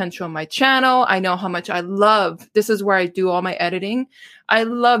the potential of my channel. I know how much I love. This is where I do all my editing. I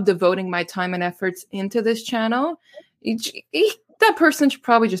love devoting my time and efforts into this channel. That person should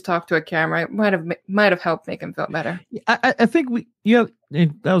probably just talk to a camera. It might have helped make him feel better. I think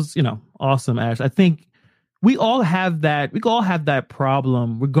that was, awesome, Ash. I think we all have that. We all have that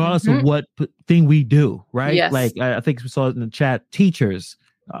problem, regardless of what thing we do, right? Yes. Like I think we saw it in the chat. Teachers,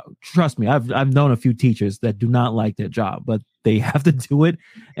 trust me, I've known a few teachers that do not like their job, but they have to do it,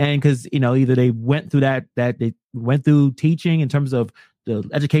 and because either they went through that they went through teaching in terms of the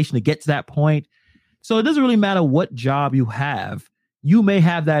education to get to that point. So it doesn't really matter what job you have. You may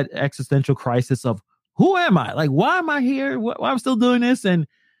have that existential crisis of who am I? Like, why am I here? Why am I still doing this? And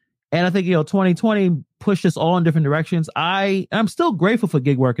I think 2020 pushed us all in different directions. I'm still grateful for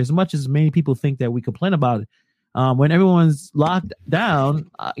gig work, as much as many people think that we complain about it. When everyone's locked down,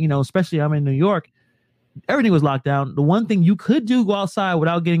 especially I'm in New York, everything was locked down. The one thing you could do go outside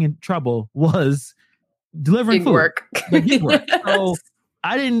without getting in trouble was delivering Gig food. work. Gig work. So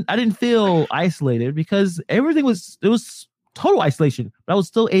I didn't feel isolated because everything was total isolation, but I was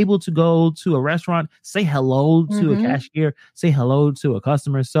still able to go to a restaurant, say hello to a cashier, say hello to a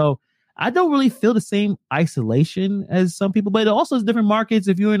customer. So I don't really feel the same isolation as some people, but it also is different markets.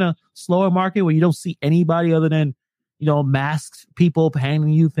 If you're in a slower market where you don't see anybody other than, masked people handing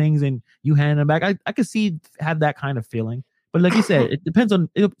you things and you handing them back, I could have that kind of feeling. But like you said, it depends on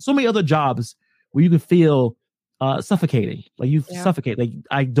so many other jobs where you can feel suffocating. Like you suffocate. Like,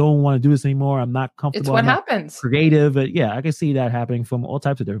 I don't want to do this anymore. I'm not comfortable. It's what happens. Creative. But yeah, I can see that happening from all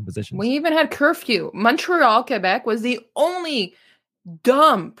types of different positions. We even had curfew. Montreal, Quebec was the only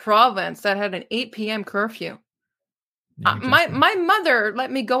dumb province that had an 8 p.m. curfew. My mother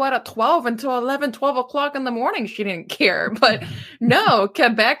let me go out at 12 until 12 o'clock in the morning. She didn't care. But no,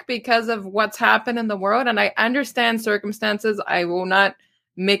 Quebec, because of what's happened in the world, and I understand circumstances, I will not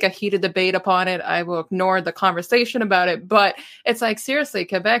make a heated debate upon it. I will ignore the conversation about it. But it's like, seriously,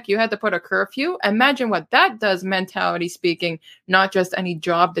 Quebec, you had to put a curfew. Imagine what that does, mentality speaking, not just any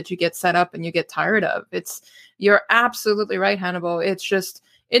job that you get set up and you get tired of. You're absolutely right, Hannibal. It's just,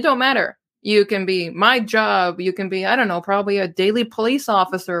 it don't matter. You can be my job. You can be, I don't know, probably a daily police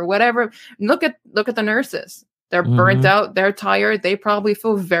officer or whatever. Look at the nurses. They're burnt out. They're tired. They probably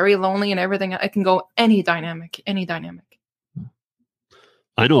feel very lonely and everything. It can go any dynamic.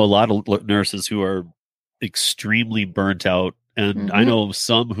 I know a lot of nurses who are extremely burnt out, and I know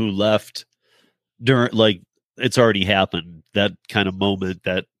some who left during, like, it's already happened, that kind of moment,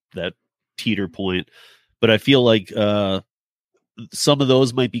 that teeter point. But I feel like some of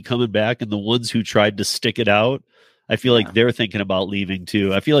those might be coming back, and the ones who tried to stick it out, I feel like they're thinking about leaving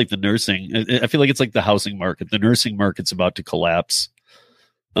too. I feel like I feel like it's like the housing market. The nursing market's about to collapse.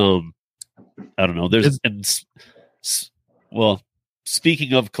 I don't know.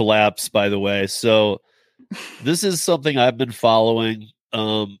 Speaking of collapse, by the way, so this is something I've been following.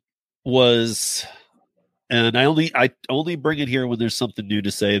 And I only bring it here when there's something new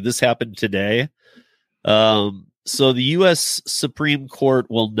to say. This happened today. So the U.S. Supreme Court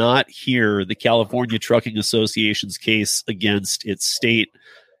will not hear the California Trucking Association's case against its state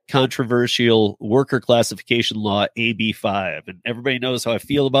controversial worker classification law, AB5. And everybody knows how I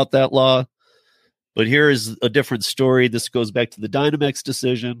feel about that law. But here is a different story. This goes back to the Dynamex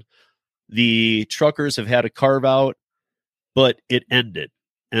decision. The truckers have had a carve out, but it ended,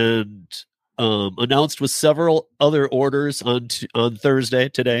 and announced with several other orders on Thursday,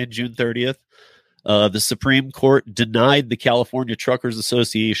 today, June 30th. The Supreme Court denied the California Truckers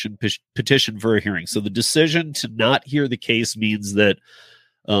Association petition for a hearing. So the decision to not hear the case means that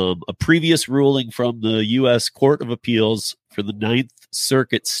a previous ruling from the U.S. Court of Appeals for the Ninth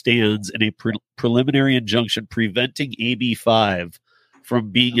Circuit stands in a preliminary injunction preventing AB5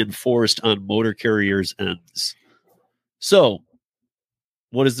 from being enforced on motor carriers' ends. So,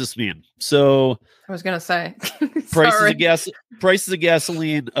 what does this mean? So, I was going to say, prices of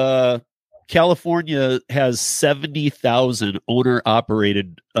gasoline. California has 70,000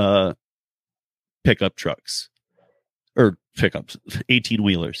 owner-operated pickup trucks. Or pickups,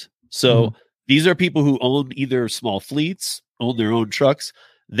 18-wheelers. So these are people who own either small fleets, own their own trucks.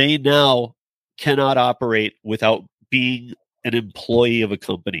 They now cannot operate without being an employee of a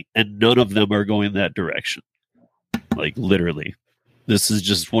company, and none of them are going that direction. Like literally, this is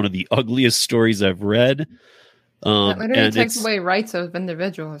just one of the ugliest stories I've read. That literally and takes away rights of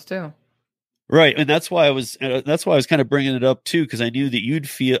individuals too. Right, and that's why I was kind of bringing it up too, because I knew that you'd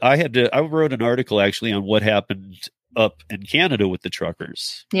feel. I wrote an article actually on what happened up in Canada with the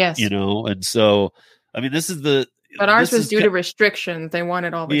truckers. Yes, and so I mean, this is the. But ours was due to restrictions. They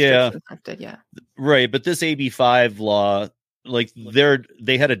wanted all restrictions lifted. Yeah, right. But this AB5 law, like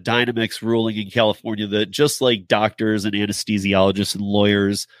they had a Dynamix ruling in California that just like doctors and anesthesiologists and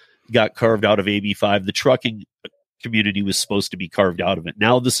lawyers got carved out of AB5, the trucking community was supposed to be carved out of it.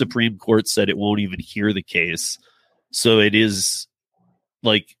 Now the Supreme Court said it won't even hear the case. So it is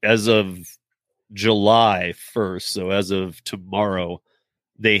like as of July 1st, so as of tomorrow,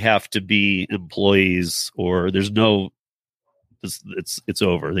 they have to be employees or there's no it's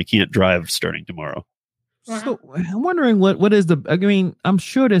over. They can't drive starting tomorrow. So I'm wondering what is I mean, I'm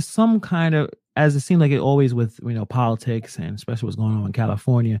sure there's some kind of, as it seemed like it always with, politics and especially what's going on in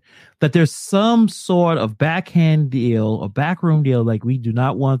California, that there's some sort of backhand deal or backroom deal. Like we do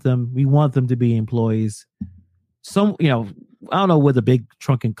not want them. We want them to be employees. Some, I don't know what the big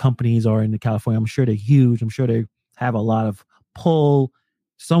trunking companies are in California. I'm sure they're huge. I'm sure they have a lot of pull.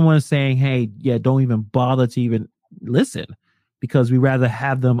 Someone saying, hey, yeah, don't even bother to even listen because we rather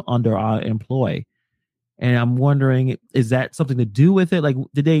have them under our employ. And I'm wondering, is that something to do with it? Like,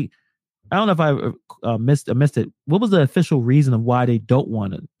 did they, I don't know if I missed it. What was the official reason of why they don't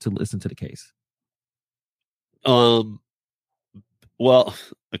want to listen to the case? Well,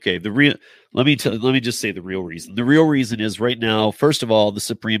 okay. Let me just say the real reason. The real reason is right now, first of all, the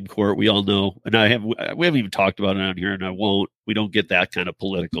Supreme Court, we all know, and we haven't even talked about it on here, and I won't. We don't get that kind of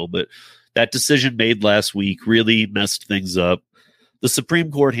political, but that decision made last week really messed things up. The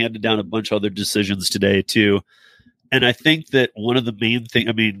Supreme Court handed down a bunch of other decisions today too. And I think that one of the main things,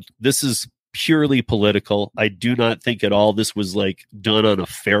 I mean, this is purely political. I do not think at all this was like done on a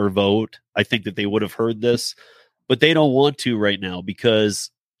fair vote. I think that they would have heard this, but they don't want to right now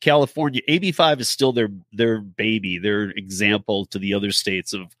because California, AB5 is still their baby, their example to the other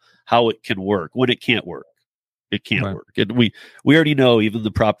states of how it can work when it can't work. It can't work. And we already know even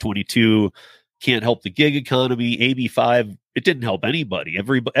the Prop 22 can't help the gig economy. AB5, it didn't help anybody.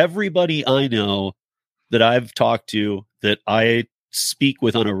 Everybody I know that I've talked to, that I speak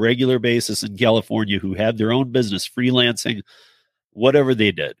with on a regular basis in California who had their own business, freelancing, whatever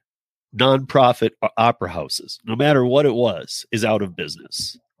they did, nonprofit opera houses, no matter what it was, is out of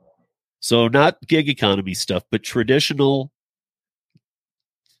business. So not gig economy stuff, but traditional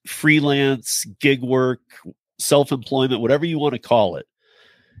freelance, gig work, self-employment, whatever you want to call it.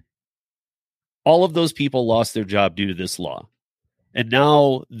 All of those people lost their job due to this law. And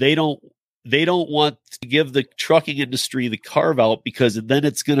now they don't want to give the trucking industry the carve out because then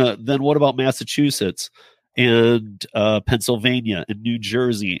what about Massachusetts and Pennsylvania and New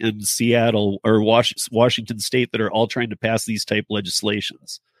Jersey and Seattle or Washington State that are all trying to pass these type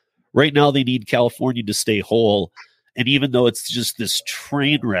legislations? Right now they need California to stay whole. And even though it's just this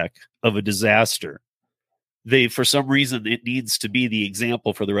train wreck of a disaster, for some reason it needs to be the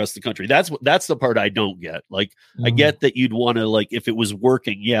example for the rest of the country. That's the part I don't get. Like, I get that you'd want to, like, if it was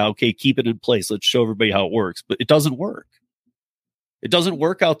working, yeah, okay, keep it in place. Let's show everybody how it works, but it doesn't work. It doesn't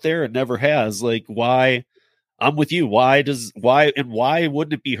work out there. It never has. Like, why? I'm with you. Why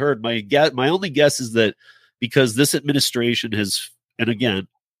wouldn't it be heard? My only guess is that because this administration has, and again,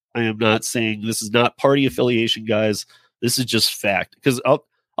 I am not saying this is not party affiliation, guys. This is just fact. Because I'll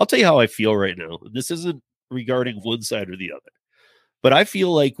tell you how I feel right now. And this isn't regarding one side or the other, but I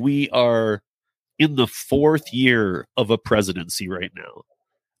feel like we are in the 4th year of a presidency right now,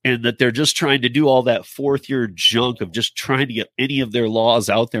 and that they're just trying to do all that 4th year junk of just trying to get any of their laws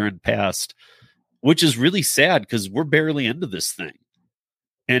out there and passed, which is really sad because we're barely into this thing.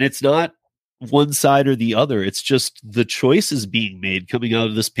 And it's not one side or the other. It's just the choices being made coming out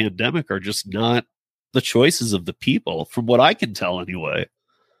of this pandemic are just not the choices of the people, from what I can tell anyway.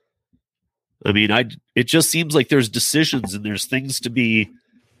 I mean, it just seems like there's decisions and there's things to be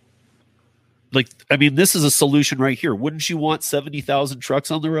like, I mean, this is a solution right here. Wouldn't you want 70,000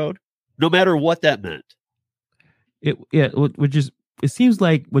 trucks on the road? No matter what that meant. It seems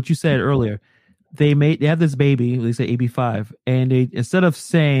like what you said earlier, they have this baby, they say AB5, and they, instead of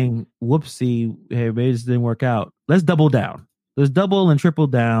saying, whoopsie, hey, maybe this didn't work out, let's double down. Let's double and triple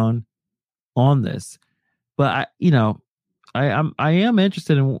down on this. But I am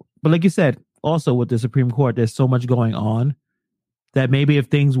interested in, but like you said, also with the Supreme Court, there's so much going on that maybe if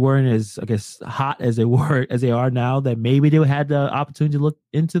things weren't as, I guess, hot as they are now, that maybe they had the opportunity to look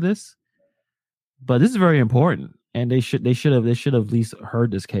into this. but this is very important, and they should have at least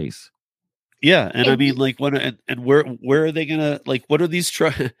heard this case. Yeah, and I mean, like, when and where are they gonna, like, what are these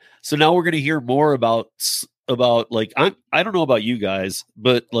so now we're gonna hear more about like, I don't know about you guys,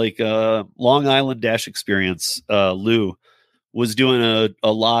 but like Long Island Dash Experience, Lou was doing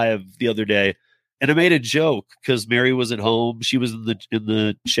a live the other day, and I made a joke because Mary was at home, she was in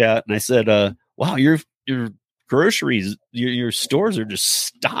the chat, and I said, wow, your groceries, your stores are just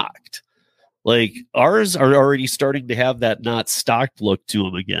stocked. Like, ours are already starting to have that not stocked look to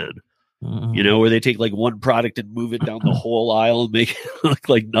them again. You know, where they take like one product and move it down the whole aisle and make it look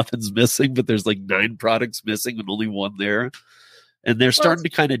like nothing's missing, but there's like 9 products missing and only one there. And they're starting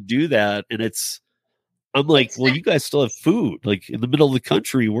to kind of do that. And I'm like, well, you guys still have food. Like, in the middle of the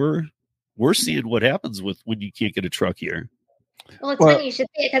country, we're seeing what happens when you can't get a truck here. Well, it's funny you should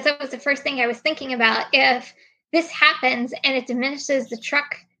say it, because that was the first thing I was thinking about. If this happens and it diminishes the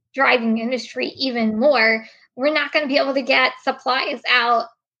truck driving industry even more, we're not going to be able to get supplies out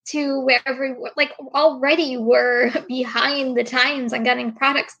to wherever, like, already we're behind the times on getting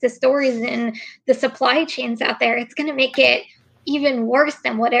products to stores and the supply chains out there. It's going to make it even worse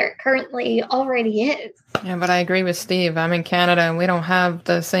than what it currently already is. Yeah, but I agree with Steve. I'm in Canada and we don't have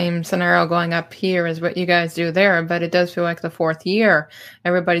the same scenario going up here as what you guys do there, but it does feel like the 4th year.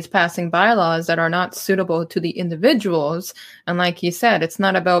 Everybody's passing bylaws that are not suitable to the individuals. And like you said, it's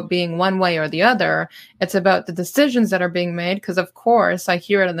not about being one way or the other. It's about the decisions that are being made, because of course I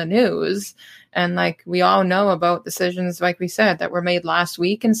hear it in the news. And like, we all know about decisions, like we said, that were made last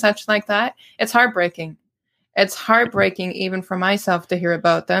week and such like that. It's heartbreaking. It's heartbreaking even for myself to hear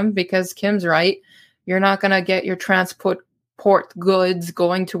about them, because Kim's right. You're not going to get your transport goods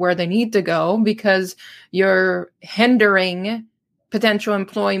going to where they need to go because you're hindering potential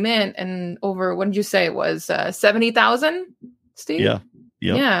employment. And over, what did you say it was, 70,000, Steve? Yeah.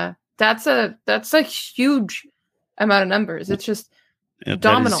 Yep. Yeah. That's a huge amount of numbers. It's just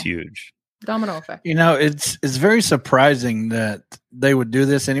domino. That is huge. Domino effect. You know, it's very surprising that they would do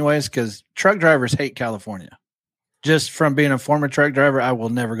this anyways, because truck drivers hate California. Just from being a former truck driver, I will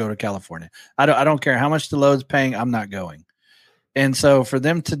never go to California. I don't care how much the load's paying. I'm not going. And so for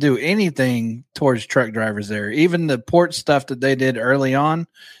them to do anything towards truck drivers there, even the port stuff that they did early on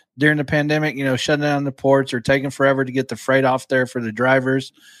during the pandemic, you know, shutting down the ports or taking forever to get the freight off there for the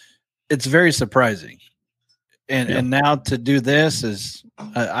drivers, it's very surprising. And now to do this is,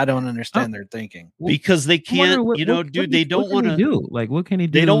 I don't understand their thinking, because they can't, they don't want to do. Like, what can he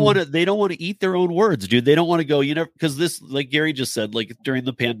do? They don't want to eat their own words, dude. They don't want to go, because this, like Gary just said, like during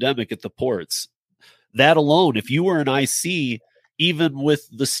the pandemic at the ports, that alone, if you were an IC, even with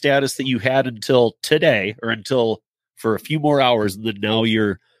the status that you had until today or until for a few more hours, and then now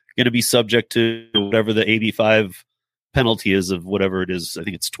you're going to be subject to whatever the 85 penalty is of whatever it is. I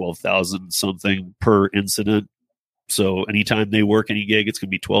think it's 12,000 something per incident. So anytime they work any gig, it's going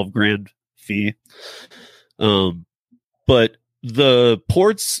to be $12,000 fee. But the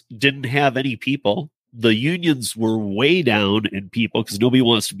ports didn't have any people. The unions were way down in people because nobody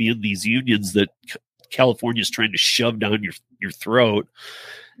wants to be in these unions that California is trying to shove down your throat.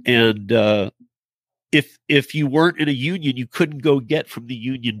 And if you weren't in a union, you couldn't go get from the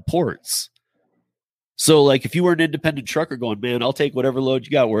union ports. So, like, if you were an independent trucker going, man, I'll take whatever load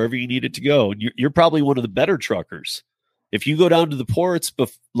you got wherever you need it to go. And you're probably one of the better truckers. If you go down to the ports,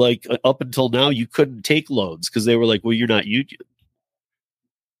 up until now, you couldn't take loads because they were like, well, you're not union.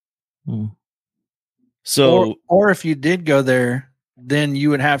 So, or if you did go there, then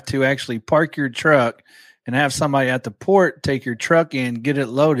you would have to actually park your truck and have somebody at the port take your truck in, get it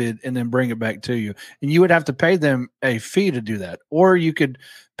loaded, and then bring it back to you. And you would have to pay them a fee to do that. Or you could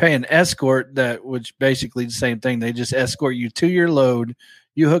pay an escort, which basically the same thing. They just escort you to your load,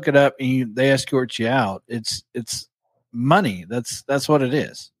 you hook it up, and they escort you out. It's money. That's what it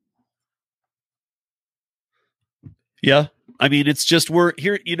is. Yeah. I mean, it's just, we're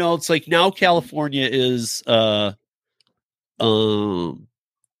here, it's like now California is So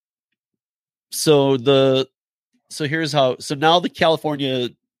here's how. So now the California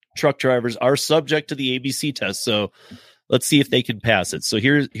truck drivers are subject to the ABC test. So let's see if they can pass it. So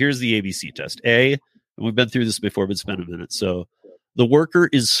here's the ABC test. A, and we've been through this before, but it's been a minute. So the worker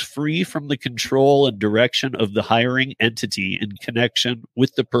is free from the control and direction of the hiring entity in connection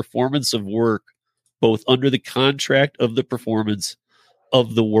with the performance of work, both under the contract of the performance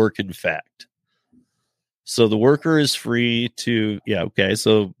of the work in fact. So the worker is free to,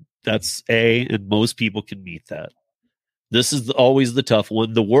 so that's A, and most people can meet that. This is always the tough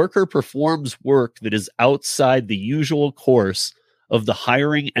one. The worker performs work that is outside the usual course of the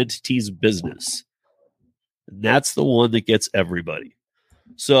hiring entity's business. And that's the one that gets everybody.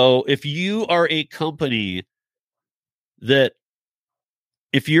 So if you are a company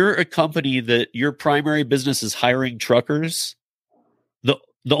if you're a company that your primary business is hiring truckers, the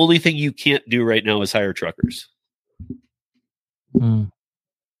only thing you can't do right now is hire truckers.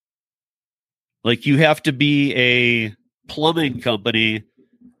 Like you have to be a plumbing company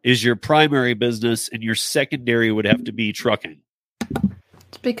is your primary business, and your secondary would have to be trucking.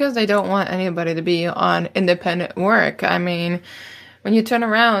 It's because they don't want anybody to be on independent work. I mean, when you turn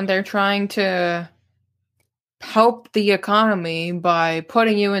around, they're trying to help the economy by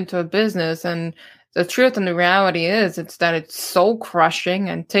putting you into a business, and the truth and the reality is it's that it's soul crushing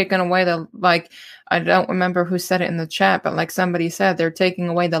and taking away the, like, I don't remember who said it in the chat, but like somebody said, they're taking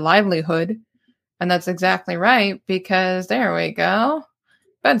away the livelihood. And that's exactly right, because there we go.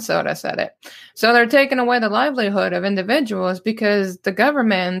 Ben Soda said it. So they're taking away the livelihood of individuals because the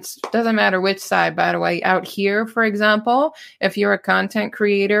government, doesn't matter which side, by the way, out here, for example, if you're a content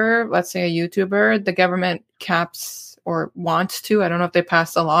creator, let's say a YouTuber, the government caps or wants to, I don't know if they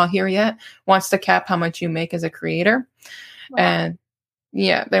passed the law here yet, wants to cap how much you make as a creator. Wow. And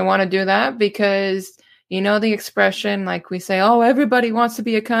yeah, they want to do that because, you know, the expression, like we say, oh, everybody wants to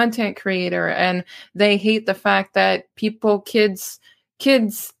be a content creator. And they hate the fact that people, kids,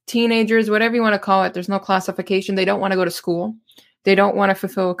 teenagers, whatever you want to call it, there's no classification. They don't want to go to school. They don't want to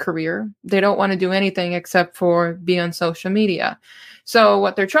fulfill a career. They don't want to do anything except for be on social media. So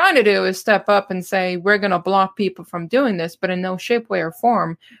what they're trying to do is step up and say, we're going to block people from doing this, but in no shape, way, or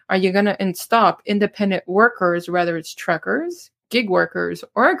form are you going to stop independent workers, whether it's truckers, gig workers,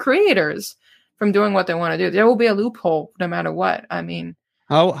 or creators, from doing what they want to do. There will be a loophole no matter what. I mean,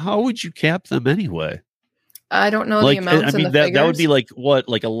 how would you cap them anyway? I don't know the amounts. I mean, that would be like what,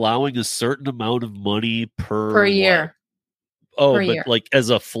 like allowing a certain amount of money per year. What? Oh, per but year. Like as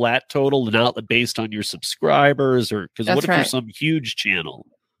a flat total, not based on your subscribers, or because what if you're some huge channel?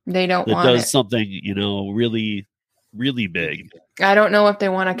 They don't that want does it. Something, you know, really, really big. I don't know if they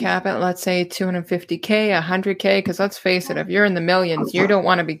want to cap it. Let's say 250K, 100K, because let's face it, if you're in the millions, you don't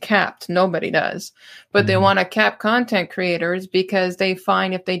want to be capped. Nobody does. But they want to cap content creators because they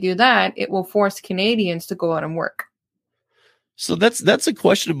find if they do that, it will force Canadians to go out and work. So that's a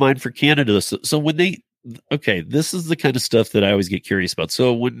question of mine for Canada. So when this is the kind of stuff that I always get curious about.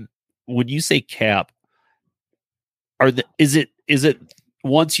 So when you say cap, is it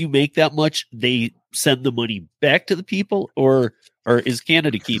once you make that much, they send the money back to the people, or is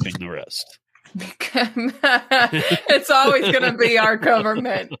Canada keeping the rest? It's always going to be our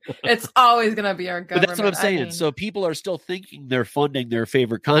government. It's always going to be our government. But that's what I'm saying. I mean, so people are still thinking they're funding their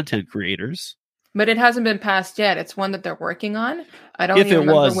favorite content creators. But it hasn't been passed yet. It's one that they're working on. I don't even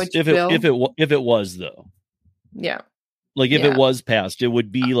remember which bill. If it was, though. Yeah. Like if it was passed, it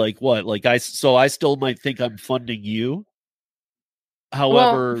would be like what? Like I still might think I'm funding you.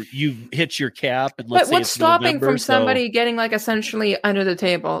 However, you've hit your cap, and let's say what's stopping November, from somebody getting like essentially under the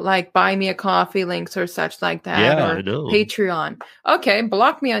table, like buy me a coffee links or such like that, or Patreon? Okay,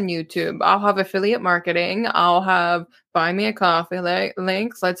 block me on YouTube. I'll have affiliate marketing. I'll have buy me a coffee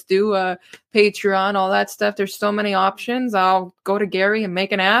links. Let's do a Patreon, all that stuff. There's so many options. I'll go to Gary and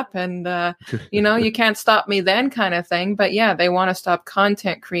make an app, and you can't stop me then, kind of thing. But yeah, they want to stop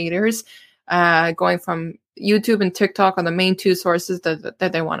content creators going from YouTube and TikTok are the main two sources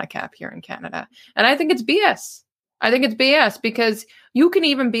that they want to cap here in Canada. And I think it's BS. I think it's BS because you can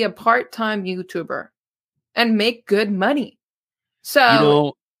even be a part-time YouTuber and make good money.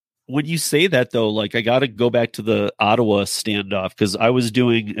 So, when you say that though, like I got to go back to the Ottawa standoff because I was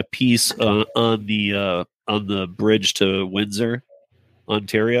doing a piece on the bridge to Windsor,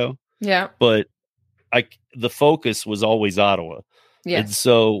 Ontario. Yeah. But the focus was always Ottawa. Yeah. And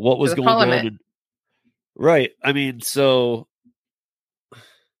so what was going on? Right. I mean, so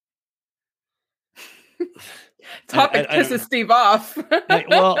topic pisses Steve off.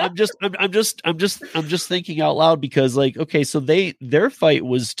 Well, I'm just thinking out loud because, like, okay, so their fight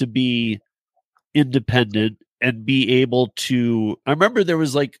was to be independent and be able to. I remember there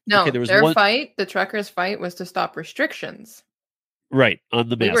was like their fight. The truckers' fight was to stop restrictions. Right on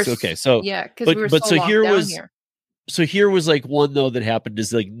the masks. Okay, so yeah, because we were so locked down here. So here was like one though that happened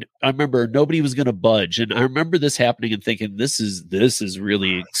is like I remember nobody was going to budge, and I remember this happening and thinking this is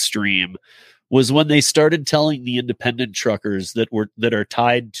really extreme. Was when they started telling the independent truckers that are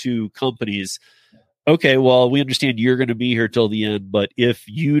tied to companies, okay, well we understand you're going to be here till the end, but if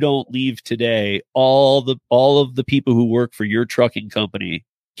you don't leave today, all of the people who work for your trucking company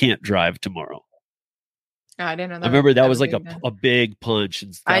can't drive tomorrow. I didn't know that. I remember that was like a big punch.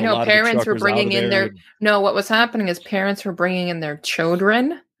 And I know parents were bringing in what was happening is parents were bringing in their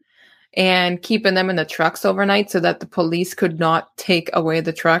children and keeping them in the trucks overnight so that the police could not take away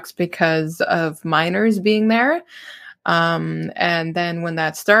the trucks because of minors being there. And then when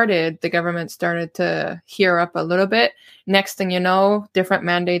that started, the government started to hear up a little bit. Next thing you know, different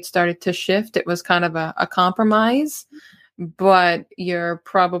mandates started to shift. It was kind of a compromise, but you're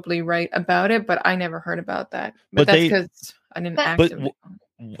probably right about it. But I never heard about that. But that's because I didn't actively.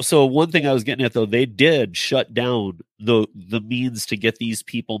 So one thing I was getting at, though, they did shut down the means to get these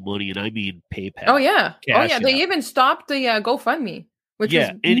people money, and I mean PayPal. Oh yeah, They even stopped the GoFundMe, which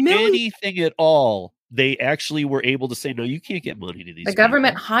was anything at all. They actually were able to say, no, you can't get money to these. The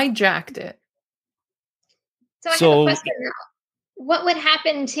government hijacked it. So I have a question now. What would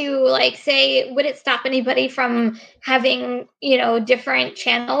happen to, like, say, would it stop anybody from having, different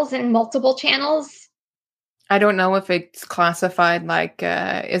channels and multiple channels? I don't know if it's classified like,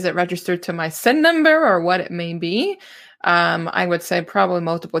 is it registered to my SIN number or what it may be. I would say probably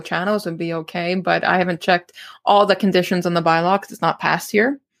multiple channels would be okay, but I haven't checked all the conditions on the bylaw because it's not passed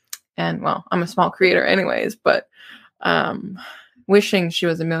here. And well, I'm a small creator anyways, but wishing she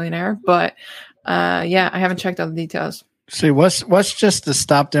was a millionaire. But I haven't checked all the details. See, what's just to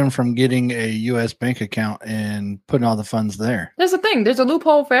stop them from getting a U.S. bank account and putting all the funds there? There's a thing. There's a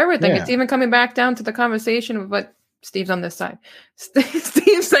loophole for everything. Yeah. It's even coming back down to the conversation of what Steve's on this side.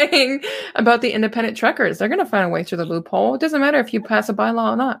 Steve's saying about the independent truckers. They're going to find a way through the loophole. It doesn't matter if you pass a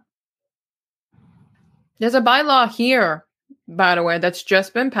bylaw or not. There's a bylaw here, by the way, that's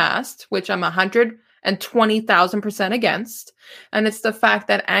just been passed, which I'm 120,000% against. And it's the fact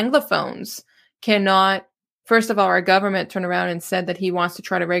that Anglophones cannot. First of all, our government turned around and said that he wants to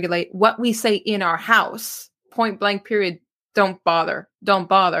try to regulate what we say in our house. Point blank, period. Don't bother.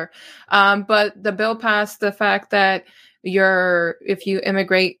 But the bill passed the fact that if you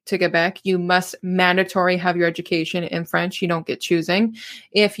immigrate to Quebec, you must mandatory have your education in French. You don't get choosing.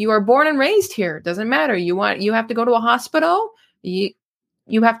 If you are born and raised here, it doesn't matter. You have to go to a hospital. You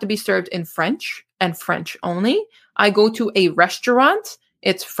have to be served in French and French only. I go to a restaurant.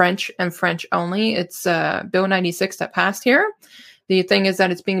 It's French and French only. It's Bill 96 that passed here. The thing is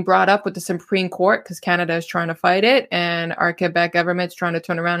that it's being brought up with the Supreme Court because Canada is trying to fight it, and our Quebec government's trying to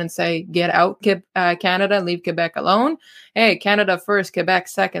turn around and say, get out, Canada, leave Quebec alone. Hey, Canada first, Quebec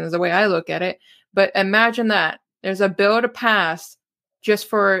second is the way I look at it. But imagine that. There's a bill to pass just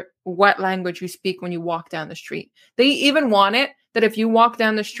for what language you speak when you walk down the street. They even want it that if you walk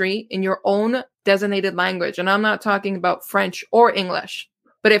down the street in your own designated language, and I'm not talking about French or English,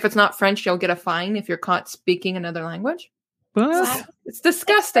 but if it's not French, you'll get a fine if you're caught speaking another language. It's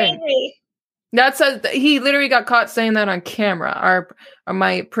disgusting. He literally got caught saying that on camera.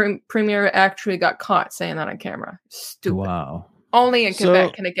 My premier actually got caught saying that on camera. Stupid. Wow. Only in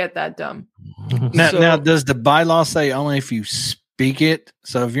Quebec can it get that dumb. Now, does the bylaw say only if you speak it?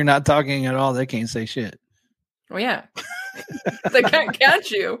 So if you're not talking at all, they can't say shit. Oh yeah, they can't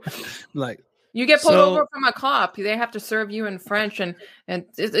catch you. Like. You get pulled over from a cop. They have to serve you in French, and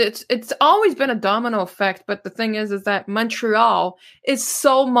it's always been a domino effect. But the thing is that Montreal is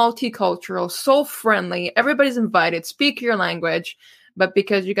so multicultural, so friendly. Everybody's invited. Speak your language. But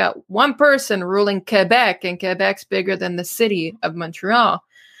because you got one person ruling Quebec, and Quebec's bigger than the city of Montreal.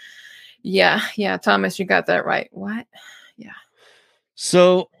 Yeah, Thomas, you got that right. What? Yeah.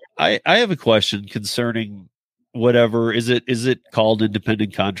 So I have a question concerning whatever is it called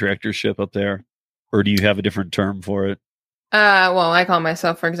independent contractorship up there, or do you have a different term for it? Well, I call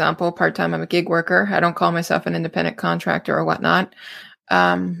myself, for example, part-time. I'm a gig worker. I don't call myself an independent contractor or whatnot.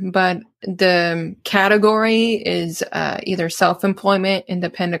 But the category is either self-employment,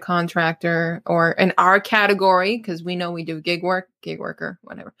 independent contractor, or in our category, because we know we do gig worker,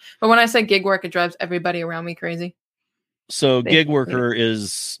 whatever. But when I say gig work, it drives everybody around me crazy. So gig worker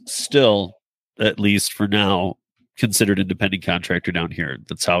is still, at least for now, considered independent contractor down here.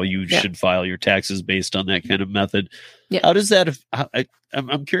 That's how you should file your taxes based on that kind of method. Yeah. How does that?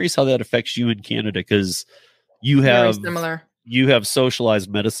 I'm curious how that affects you in Canada, because you have very similar. You have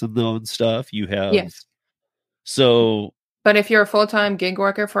socialized medicine though and stuff. You have so. But if you're a full-time gig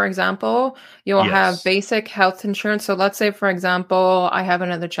worker, for example, you'll have basic health insurance. So let's say, for example, I have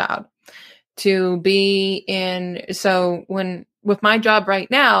another child to be in. So with my job right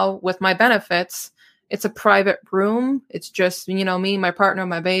now, with my benefits, it's a private room. It's just, me, my partner,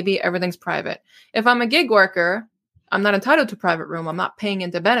 my baby, everything's private. If I'm a gig worker, I'm not entitled to private room. I'm not paying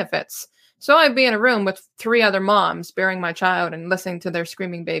into benefits. So I'd be in a room with 3 other moms bearing my child and listening to their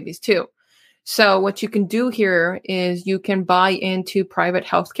screaming babies too. So what you can do here is you can buy into private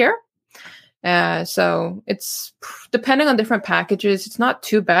healthcare. So it's depending on different packages. It's not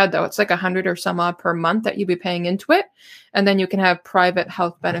too bad though. It's like $100 or some odd per month that you'd be paying into it. And then you can have private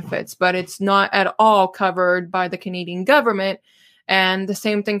health benefits, but it's not at all covered by the Canadian government. And the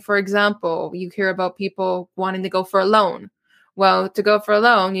same thing, for example, you hear about people wanting to go for a loan. Well, to go for a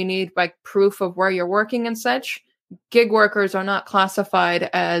loan, you need like proof of where you're working and such. Gig workers are not classified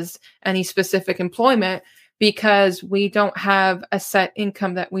as any specific employment because we don't have a set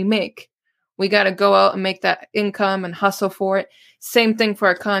income that we make. We got to go out and make that income and hustle for it. Same thing for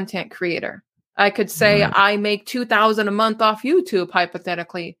a content creator. I could say I make $2,000 a month off YouTube,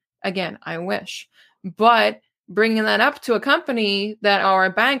 hypothetically. Again, I wish. But bringing that up to a company that are a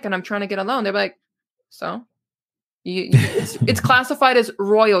bank and I'm trying to get a loan, they're like, so? It's classified as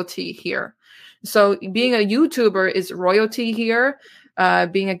royalty here. So being a YouTuber is royalty here.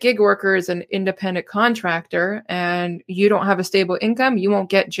 Being a gig worker is an independent contractor, and you don't have a stable income. You won't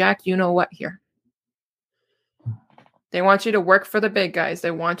get jack you know what here. They want you to work for the big guys.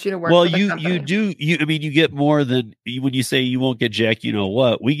 They want you to work for the company. You get more than when you say you won't get jack you know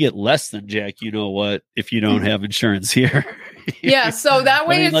what. We get less than jack you know what if you don't have insurance here. Yeah, so that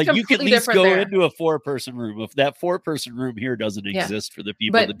way it's like completely you can at least different go there. into a 4-person room. If that 4-person room here doesn't exist for the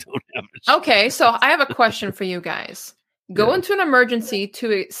people that don't have insurance. Okay, so I have a question for you guys. Go into an emergency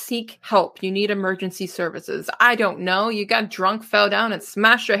to seek help. You need emergency services. I don't know. You got drunk, fell down, and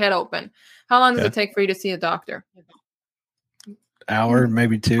smashed your head open. How long does it take for you to see a doctor? Hour,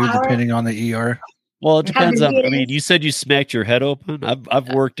 maybe 2, depending on the ER. Well, it depends on. I mean, you said you smacked your head open. I've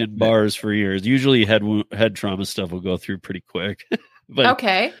worked in bars for years. Usually, head trauma stuff will go through pretty quick. But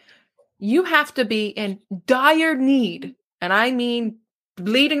okay, you have to be in dire need, and I mean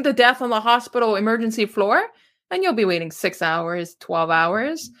bleeding to death on the hospital emergency floor, and you'll be waiting 6 hours, 12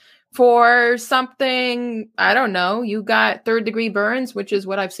 hours for something. I don't know. You got 3rd-degree burns, which is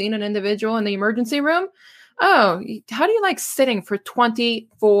what I've seen an individual in the emergency room. Oh, how do you like sitting for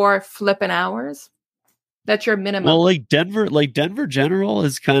 24 flipping hours? That's your minimum. Well, like Denver General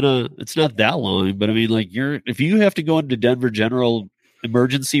is it's not that long, but I mean, like if you have to go into Denver General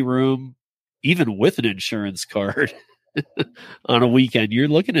emergency room, even with an insurance card on a weekend, you're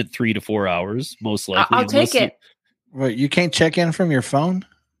looking at 3 to 4 hours, most likely. I'll take it. Wait, you can't check in from your phone?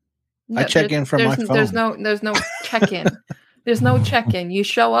 I check in from my phone. There's no check-in. There's no check-in. You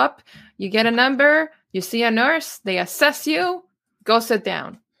show up, you get a number, you see a nurse, they assess you, go sit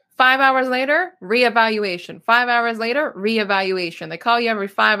down. 5 hours later, reevaluation. 5 hours later, reevaluation. They call you every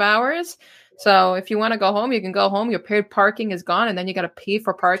 5 hours. So if you want to go home, you can go home. Your paid parking is gone, and then you got to pay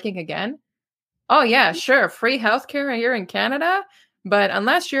for parking again. Oh, yeah, sure. Free healthcare here in Canada. But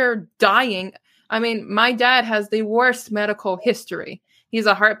unless you're dying, I mean, my dad has the worst medical history. He's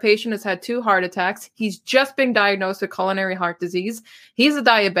a heart patient, has had 2 heart attacks. He's just been diagnosed with coronary heart disease. He's a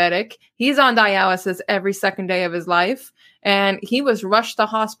diabetic. He's on dialysis every second day of his life. And he was rushed to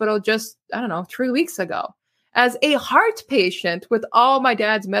hospital just, 3 weeks ago. As a heart patient with all my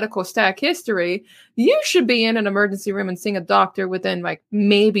dad's medical stack history, you should be in an emergency room and seeing a doctor within like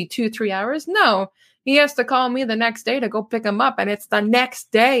maybe 2-3 hours. No, he has to call me the next day to go pick him up. And it's the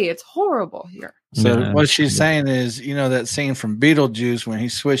next day. It's horrible here. So what she's saying is, that scene from Beetlejuice when he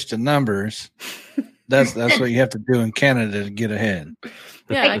switched to numbers, that's what you have to do in Canada to get ahead.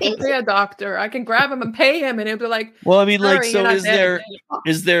 Yeah, I can pay a doctor. I can grab him and pay him, and he'll be like, well, I mean, like, so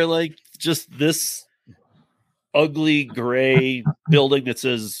is there like just this ugly gray building that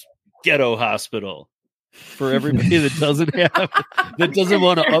says ghetto hospital for everybody that doesn't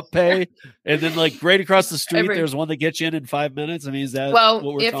want to uppay, and then like right across the street there's one that gets you in 5 minutes? I mean, is that what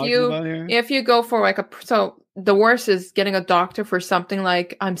we're talking about here? If you go for like so the worst is getting a doctor for something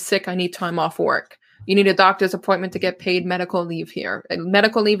like, I'm sick, I need time off work. You need a doctor's appointment to get paid medical leave here. And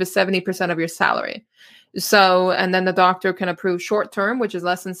medical leave is 70% of your salary. So, and then the doctor can approve short term, which is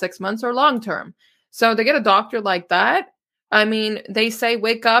less than 6 months, or long term. So to get a doctor like that, I mean, they say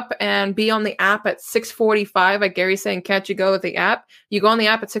wake up and be on the app at 6:45. Like Gary's saying, can't you go with the app? You go on the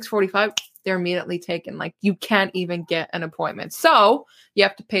app at 6:45, they're immediately taken. Like you can't even get an appointment. So you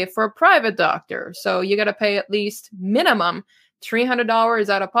have to pay for a private doctor. So you got to pay at least minimum $300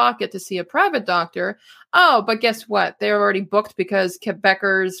 out of pocket to see a private doctor. Oh, but guess what? They're already booked because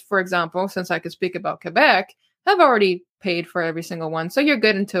Quebecers, for example, since I could speak about Quebec, have already paid for every single one. So you're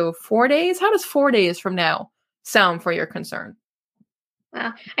good until 4 days. How does 4 days from now sound for your concern?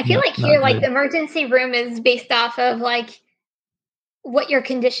 Wow. I feel like here, like the emergency room is based off of like what your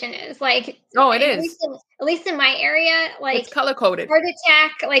condition is. Like, Oh, it at is. least in my area, like It's color coded. heart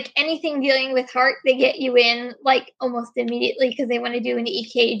attack, like anything dealing with heart, they get you in like almost immediately because they want to do an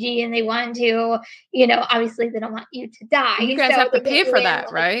EKG and they want to, obviously they don't want you to die. You guys so have to they get pay you for in, that,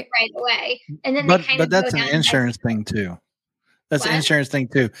 like, right? right away. And then But they kind but of that's go an down insurance thing too. That's an What? insurance thing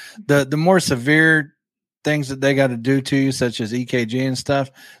too. The more severe things that they got to do to you, such as EKG and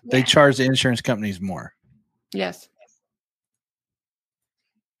stuff, they Yeah. charge the insurance companies more. Yes.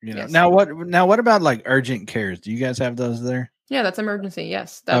 Yes. Now what about like urgent cares? Do you guys have those there? Yeah, that's emergency.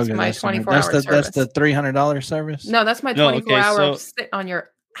 Yes. That's Okay, my that's fine. 24-hour service. That's the $300 service. No, that's my No, okay, 24-hour so- sit on your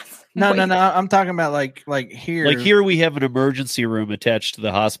No. Wait. I'm talking about like here. Like here we have an emergency room attached to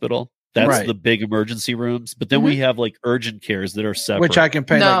the hospital. That's Right. the big emergency rooms. But then we have like urgent cares that are separate. which I can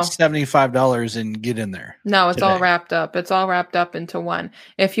pay No. like $75 and get in there. No, it's all today. wrapped up. It's all wrapped up into one.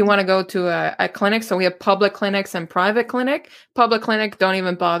 If you want to go to a clinic, so we have public clinics and private clinic. Public clinic, don't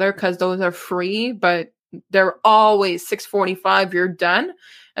even bother because those are free, but they're always $645. You're done.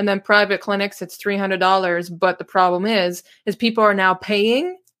 And then private clinics, it's $300. But the problem is people are now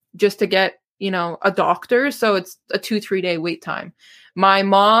paying just to get, a doctor. So it's a 2-3 day wait time. My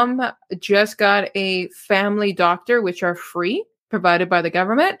mom just got a family doctor, which are free, provided by the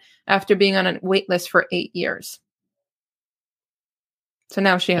government, after being on a wait list for 8 years. So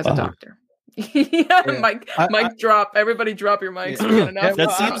now she has a Wow. doctor. Yeah, Mike, I- drop. Everybody drop your mics. Yeah. We got enough. Yeah, That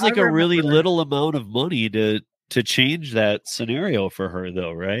well, seems I like a really remember- little amount of money to change that scenario for her,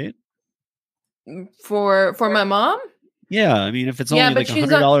 though, right? For my mom, Yeah, I mean, if it's Yeah, only but like she's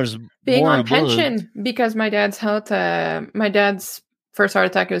 $100 being more on a month, pension because my dad's health, my dad's first heart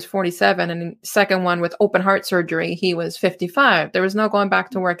attack, he was 47, and the second one with open heart surgery, he was 55. There was no going back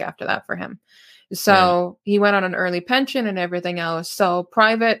to work after that for him. So he went on an early pension and everything else. So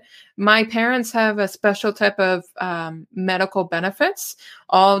private, my parents have a special type of medical benefits,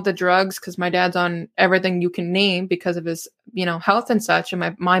 all the drugs, because my dad's on everything you can name because of his, health and such.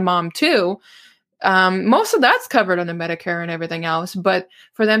 And my mom too. Most of that's covered under Medicare and everything else. But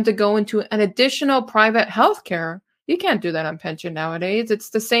for them to go into an additional private healthcare, you can't do that on pension nowadays.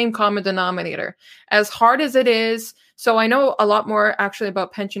 It's the same common denominator. As hard as it is, so I know a lot more actually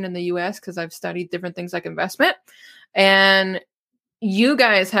about pension in the US because I've studied different things like investment. And you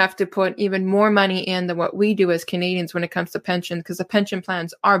guys have to put even more money in than what we do as Canadians when it comes to pension because the pension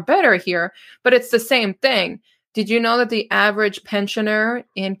plans are better here, but it's the same thing. Did you know that the average pensioner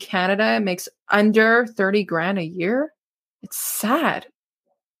in Canada makes under 30 grand a year? It's sad.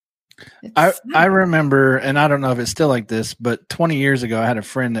 I remember, and I don't know if it's still like this, but 20 years ago, I had a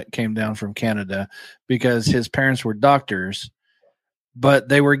friend that came down from Canada because his parents were doctors, but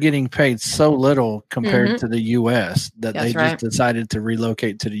they were getting paid so little compared to the U.S. that That's they right. just decided to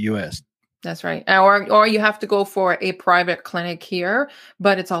relocate to the U.S. That's right. Or you have to go for a private clinic here,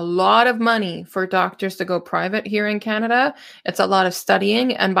 but it's a lot of money for doctors to go private here in Canada. It's a lot of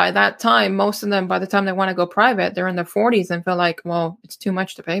studying. And by that time, most of them, by the time they want to go private, they're in their 40s and feel like, well, it's too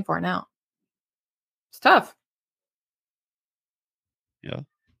much to pay for now. It's tough. Yeah.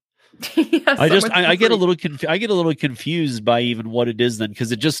 Yeah, I so much I get a free. little I get a little confused by even what it is then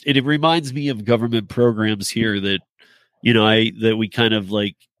because it reminds me of government programs here that that we kind of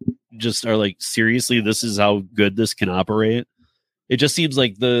like just are like seriously this is how good this can operate. It just seems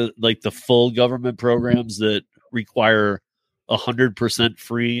like the full government programs that require 100%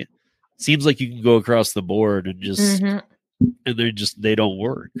 free seems like you can go across the board and just Mhm. and they don't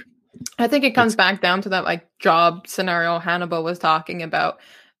work. I think it comes back down to that like job scenario Hannibal was talking about.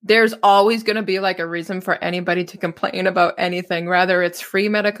 There's always going to be like a reason for anybody to complain about anything, whether it's free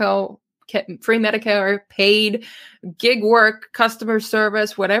Medicare, paid gig work, customer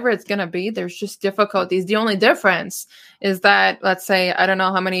service, whatever it's going to be. There's just difficulties. The only difference is that, let's say, I don't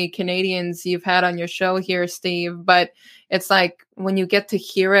know how many Canadians you've had on your show here, Steve, but it's like when you get to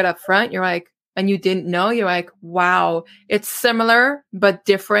hear it up front, you're like, and you didn't know, you're like, wow, it's similar, but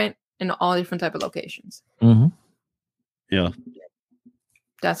different in all different type of locations. Mm-hmm. Yeah.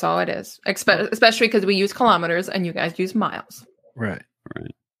 That's all it is. Especially because we use kilometers and you guys use miles. Right.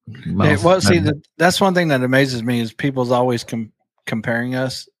 Right. Well, see, that's one thing that amazes me is people's always comparing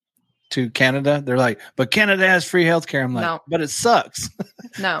us to Canada. They're like, but Canada has free healthcare. I'm like, No. but it sucks.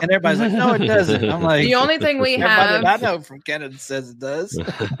 No. And everybody's like, no, it doesn't. I'm like, The only thing we everybody that I have, know from Canada says it does.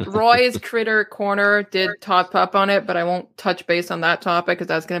 Roy's Critter Corner did top up on it, but I won't touch base on that topic because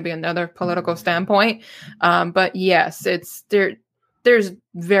that's going to be another political standpoint. But yes, it's there. There's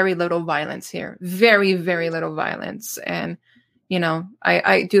very little violence here. Very, very little violence. And,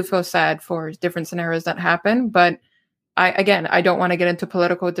 I do feel sad for different scenarios that happen. But I don't want to get into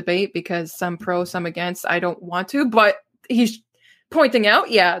political debate because some pro, some against. I don't want to. But pointing out,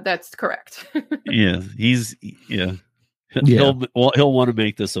 yeah, that's correct. Yeah, he's Yeah. He'll want to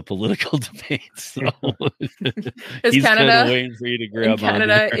make this a political debate. So Is he's kind Canada of waiting for you to in grab on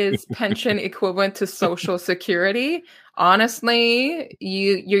Canada there. is pension equivalent to Social Security? Honestly,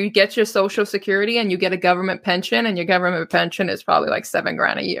 you get your Social Security and you get a government pension, and your government pension is probably like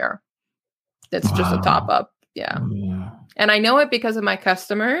 $7,000 a year. That's just a top up. Yeah. And I know it because of my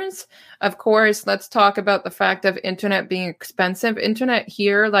customers. Of course, let's talk about the fact of internet being expensive. Internet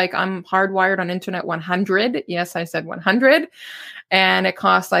here, like I'm hardwired on Internet 100. Yes, I said 100. And it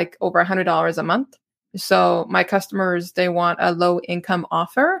costs like over $100 a month. So my customers, they want a low income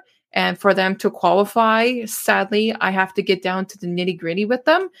offer. And for them to qualify, sadly, I have to get down to the nitty gritty with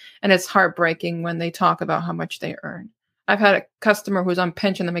them. And it's heartbreaking when they talk about how much they earn. I've had a customer who's on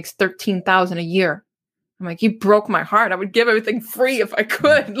pension that makes $13,000 a year. I'm like, you broke my heart. I would give everything free if I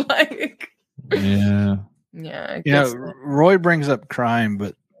could. Like, Yeah. Yeah. Roy brings up crime,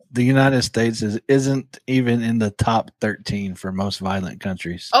 but the United States isn't even in the top 13 for most violent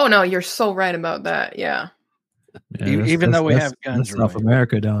countries. Oh no, you're so right about that. Yeah. Even though we have guns, that's South right?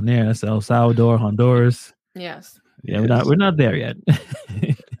 America down there. That's El Salvador, Honduras. Yes. Yeah, we're not there yet.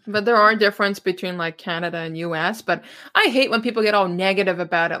 But there are differences between like Canada and US. But I hate when people get all negative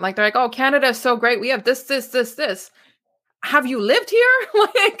about it. Like they're like, oh, Canada is so great. We have this. Have you lived here?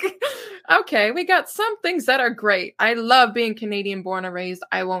 Like, okay, we got some things that are great. I love being Canadian born and raised.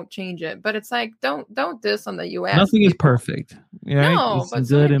 I won't change it. But it's like, don't diss on the US. Nothing is perfect. Right? No, it's but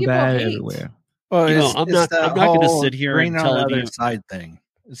so good many and people bad hate. everywhere. Well, You know, I'm not going to sit here green and on tell the other you. side thing.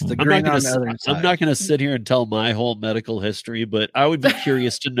 It's the I'm green not on going the other side. I'm not going to sit here and tell my whole medical history, but I would be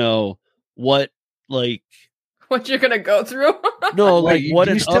curious to know what, like, What you're gonna go through. no, Wait, like what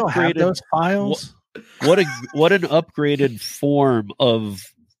do an you still have upgraded, those files? what an upgraded form of,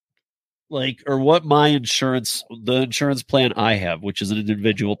 like, or what the insurance plan I have, which is an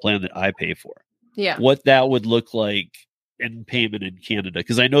individual plan that I pay for, Yeah. what that would look like in payment in Canada.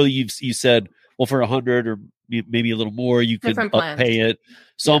 Because I know you said, well, for 100 or maybe a little more, you can Different plans. pay it.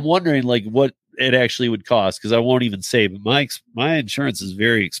 So I'm wondering, like, what it actually would cost, because I won't even say, but my insurance is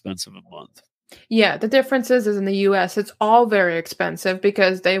very expensive a month. Yeah, the difference is in the US, it's all very expensive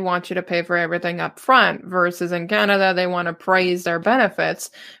because they want you to pay for everything up front, versus in Canada, they want to praise their benefits.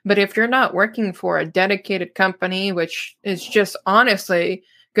 But if you're not working for a dedicated company, which is just honestly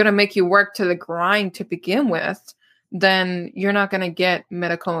going to make you work to the grind to begin with, then you're not going to get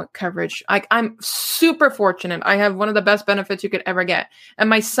medical coverage. I'm super fortunate. I have one of the best benefits you could ever get. And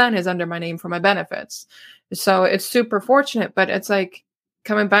my son is under my name for my benefits. So it's super fortunate, but it's like,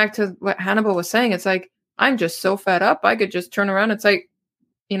 coming back to what Hannibal was saying, it's like, I'm just so fed up. I could just turn around. It's like,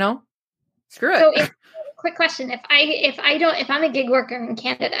 screw it. So, quick question: if I'm a gig worker in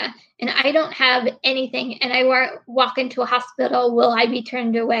Canada and I don't have anything, and I walk into a hospital, will I be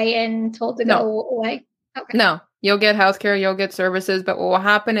turned away and told to go away? Okay. No, you'll get healthcare, you'll get services, but what will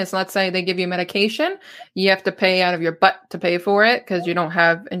happen is, let's say they give you medication, you have to pay out of your butt to pay for it because you don't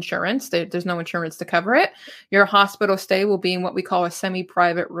have insurance. There's no insurance to cover it. Your hospital stay will be in what we call a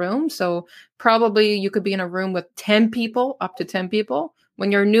semi-private room. So probably you could be in a room with 10 people, up to 10 people. When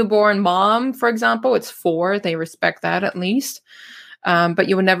you're a newborn mom, for example, it's 4. They respect that at least. But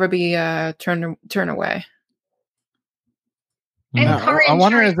you would never be turned away. And No, car I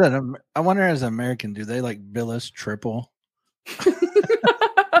wonder insurance. as an American, do they like bill us triple?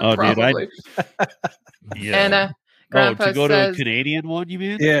 Oh, dude, Probably. Yeah. And Grandpa to go to says, a Canadian one, you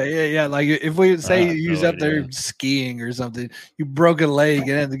mean? Yeah. Like if we say you was no up there idea. skiing or something, you broke a leg and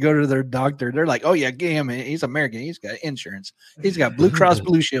had to go to their doctor. They're like, "Oh yeah, get him. He's American. He's got insurance. He's got Blue Cross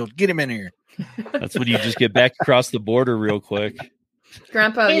Blue Shield. Get him in here." That's when you just get back across the border real quick.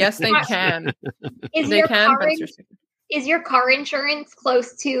 Grandpa, Is- yes, they can. Is They your can, car but it's restricted. is your car insurance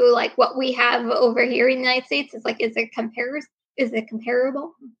close to like what we have over here in the United States? Is it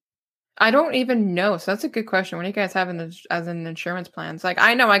comparable? I don't even know. So that's a good question. What do you guys have as an insurance plans? Like,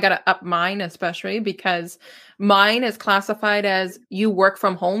 I know I got to up mine, especially because mine is classified as you work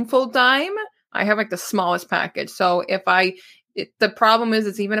from home full time. I have like the smallest package. So the problem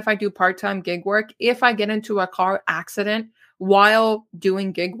is even if I do part-time gig work, if I get into a car accident while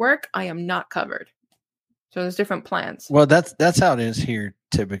doing gig work, I am not covered. So there's different plans. Well, that's how it is here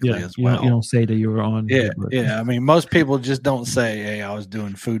typically Yeah, as you well. don't say that you were on. Yeah. I mean, most people just don't say, "Hey, I was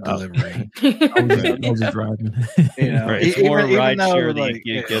doing food delivery." I was just driving. You know, Right. It's even- more even ride though, share that like,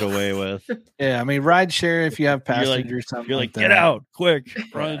 you can't get away with. Yeah, I mean, ride share if you have You're like, passengers, something you're like, like that. get out, quick,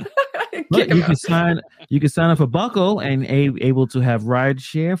 run. But you can sign up for Buckle and able to have ride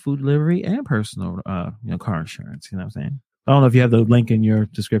share, food delivery, and personal car insurance. You know what I'm saying? I don't know if you have the link in your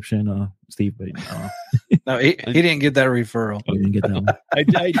description, Steve, but No, he didn't get that referral. you didn't get that one. I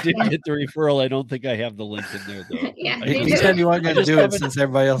did get the referral. I don't think I have the link in there though. Yeah, I me think He too. said you weren't going to just do it haven't- since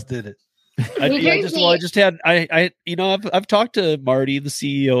everybody else did it. I've talked to Marty, the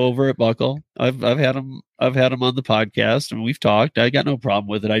CEO over at Buckle. I've had him on the podcast, and we've talked. I got no problem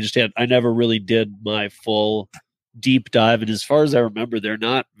with it. I never really did my full deep dive, and as far as I remember, there are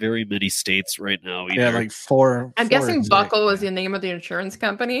not very many states right now either. Yeah, like four. I'm four guessing or six. Buckle was the name of the insurance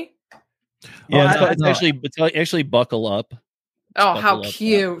company. Yeah, Oh, it's actually Buckle Up. Oh, Buckle how Up,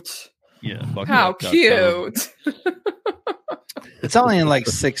 cute. Yeah, How buckleup.com. cute. It's only in like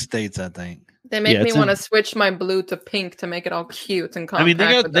 6 states, I think. They make Yeah, me it's want to in- switch my blue to pink to make it all cute and compact. I mean,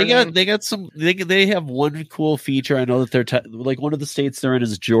 with their name. they have one cool feature. I know that they're like one of the states they're in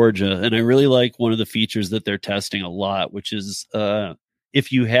is Georgia, and I really like one of the features that they're testing a lot, which is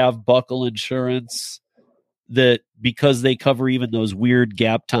if you have Buckle insurance, that because they cover even those weird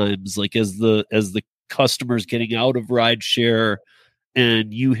gap times, like as the customer's getting out of rideshare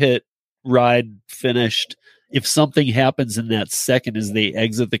and you hit ride finished. If something happens in that second as they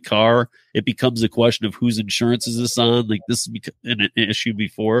exit the car, it becomes a question of whose insurance is this on? Like this is an issue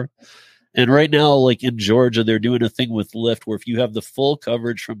before. And right now, like in Georgia, they're doing a thing with Lyft where if you have the full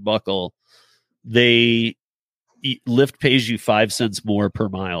coverage from Buckle, Lyft pays you 5 cents more per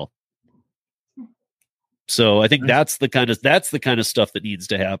mile. So I think that's the kind of stuff that needs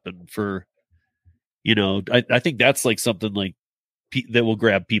to happen for, I think that's like something like that will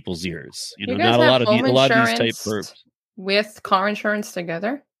grab people's ears. You Not guys a lot have of home a lot of these type insurance firms. with car insurance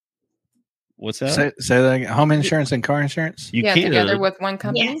together. What's that? Say that again. Home insurance and car insurance? You yeah, can. together with one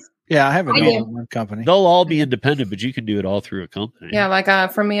company. Yes. Yeah, I have a I deal do. with one company. They'll all be independent, but you can do it all through a company. Yeah, like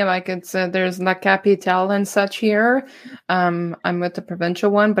for me, like it's there's La Capitale and such here. I'm with the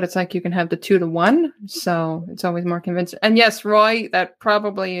provincial one, but it's like you can have the 2-to-1, so it's always more convincing. And yes, Roy, that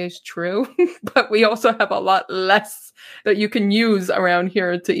probably is true, but we also have a lot less that you can use around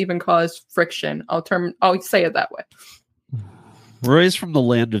here to even cause friction. I'll say it that way. Roy's from the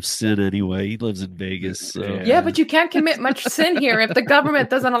land of sin anyway. He lives in Vegas. So. Yeah, but you can't commit much sin here if the government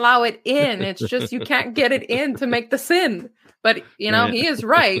doesn't allow it in. It's just you can't get it in to make the sin. But Right. he is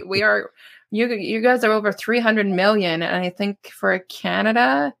right. We are you guys are over 300 million, and I think for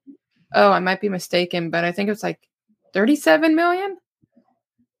Canada, I might be mistaken, but I think it's like 37 million.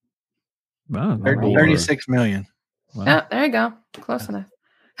 Wow, 36 million. Wow. Yeah, there you go. Close enough.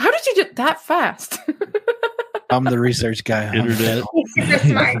 How did you do that fast? I'm the research guy. Internet. He's super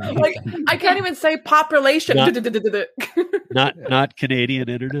smart. Like I can't even say population. Not Canadian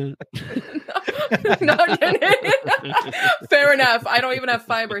internet. Fair enough. I don't even have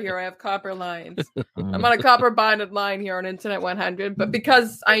fiber here. I have copper lines. I'm on a copper bonded line here on Internet 100, but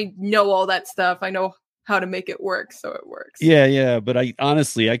because I know all that stuff, I know how to make it work, so it works. Yeah, but I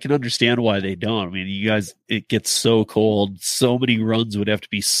can understand why they don't. I mean, you guys, it gets so cold. So many runs would have to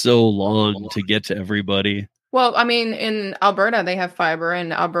be so long to get to everybody. Well, I mean, in Alberta, they have fiber,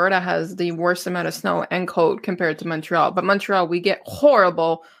 and Alberta has the worst amount of snow and cold compared to Montreal. But Montreal, we get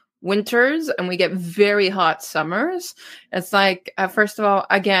horrible winters and we get very hot summers. It's like, first of all,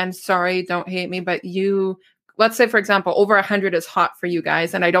 again, sorry, don't hate me, but let's say, for example, over 100 is hot for you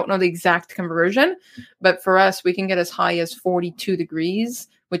guys, and I don't know the exact conversion, but for us, we can get as high as 42 degrees,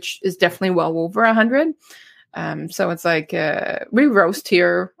 which is definitely well over 100. So it's like we roast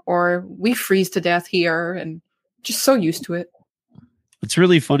here or we freeze to death here, and just so used to it. It's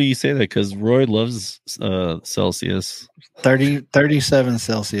really funny you say that because Roy loves Celsius. 37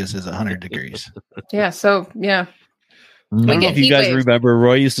 Celsius is 100 degrees. Yeah. So yeah. I don't know get if you heat guys waves. remember,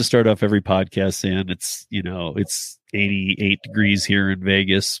 Roy used to start off every podcast saying it's 88 degrees here in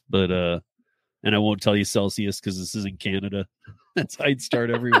Vegas, but and I won't tell you Celsius because this is in Canada. That's how I'd start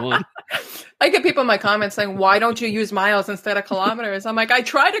every one. I get people in my comments saying, why don't you use miles instead of kilometers? I'm like, I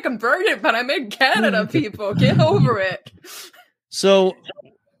try to convert it, but I'm in Canada, people. Get over it. So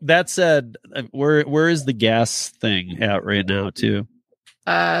that said, where is the gas thing at right now too?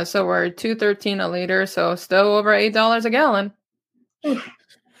 So we're $2.13 a liter, so still over $8 a gallon.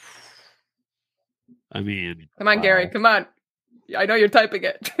 I mean, Come on, Gary. Come on. I know you're typing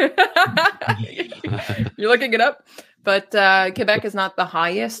it. You're looking it up. But Quebec is not the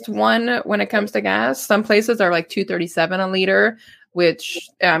highest one when it comes to gas. Some places are like $2.37 a liter, which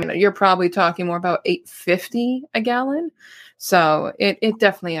you're probably talking more about $8.50 a gallon. So it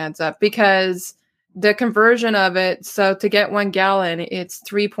definitely adds up because the conversion of it. So to get 1 gallon, it's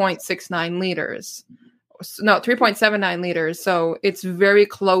 3.69 liters. No, 3.79 liters. So it's very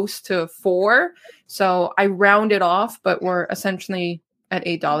close to 4. So I round it off, but we're essentially at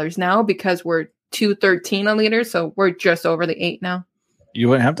 $8 now because we're 2.13 a liter, so we're just over the 8 now. You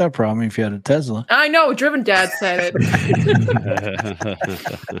wouldn't have that problem if you had a Tesla. I know, Driven Dad said it.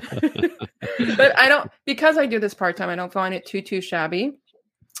 But I don't, because I do this part-time, I don't find it too shabby.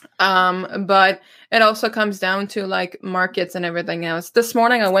 But it also comes down to like markets and everything else. This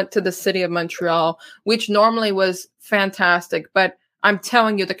morning I went to the city of Montreal, which normally was fantastic, but I'm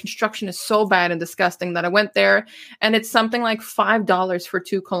telling you, the construction is so bad and disgusting that I went there and it's something like $5 for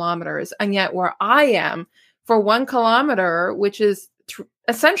 2 kilometers. And yet where I am, for 1 kilometer, which is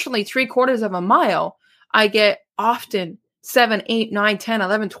essentially 3/4 of a mile, I get often $7, $8, $9, $10,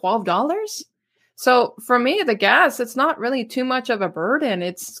 $11, $12. So for me, the gas, it's not really too much of a burden.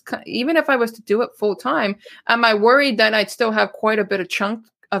 It's even if I was to do it full time, am I worried that I'd still have quite a bit of chunk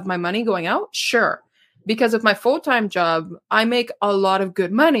of my money going out? Sure. Because of my full-time job, I make a lot of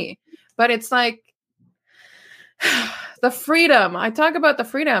good money. But it's like the freedom. I talk about the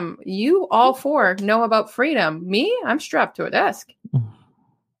freedom. You all four know about freedom. Me, I'm strapped to a desk.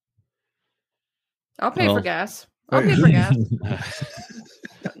 I'll pay for gas. I'll pay for gas.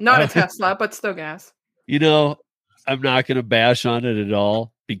 Not a Tesla, but still gas. You know, I'm not going to bash on it at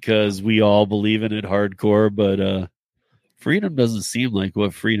all because we all believe in it hardcore, but freedom doesn't seem like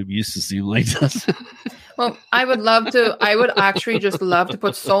what freedom used to seem like, does it? Well, I would actually just love to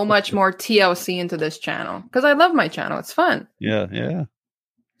put so much more TLC into this channel because I love my channel. It's fun. Yeah.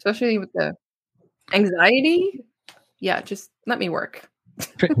 Especially with the anxiety. Yeah, just let me work.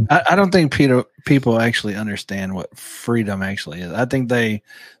 I don't think people actually understand what freedom actually is. I think they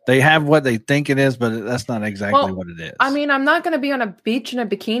have what they think it is, but that's not exactly what it is. I mean, I'm not going to be on a beach in a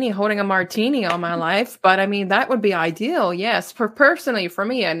bikini holding a martini all my life, but I mean, that would be ideal. Yes. Personally, for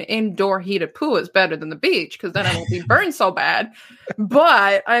me, an indoor heated pool is better than the beach because then I won't be burned so bad.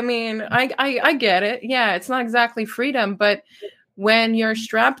 But I mean, I get it. Yeah, it's not exactly freedom, but when you're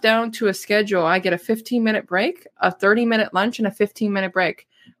strapped down to a schedule, I get a 15-minute break, a 30-minute lunch, and a 15-minute break.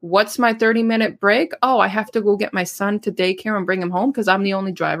 What's my 30-minute break? Oh, I have to go get my son to daycare and bring him home because I'm the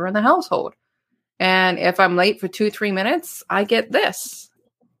only driver in the household. And if I'm late for 2-3 minutes, I get this.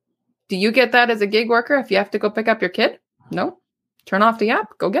 Do you get that as a gig worker if you have to go pick up your kid? No. Turn off the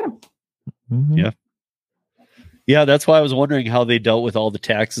app. Go get him. Mm-hmm. Yeah, that's why I was wondering how they dealt with all the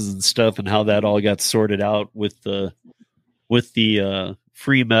taxes and stuff and how that all got sorted out with the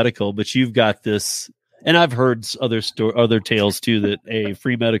free medical. But you've got this, and I've heard other tales too that a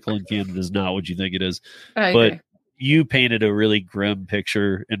free medical in Canada is not what you think it is. I agree. You painted a really grim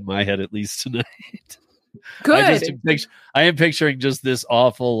picture in my head, at least tonight. Good. I am picturing just this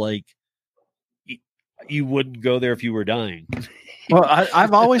awful, like you wouldn't go there if you were dying. Well,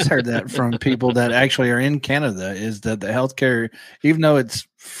 I've always heard that from people that actually are in Canada, is that the healthcare, even though it's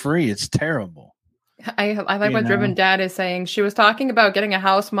free, it's terrible. I like what Driven Dad is saying. She was talking about getting a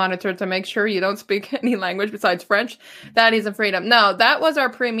house monitor to make sure you don't speak any language besides French. That is a freedom. No, that was our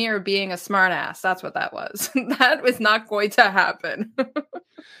premier being a smart ass. That's what that was. That was not going to happen.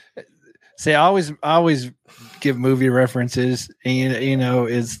 See, I always give movie references. And, you know,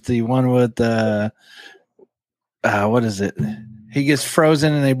 it's the one with what is it? He gets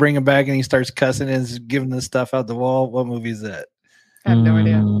frozen and they bring him back and he starts cussing and is giving the stuff out the wall. What movie is that? I have no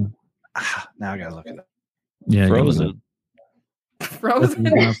idea. Now I gotta look it up. Yeah, Frozen. Frozen.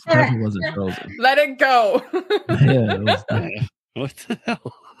 It wasn't Frozen. Let it go. Yeah, it was not. What the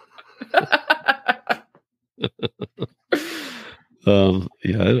hell?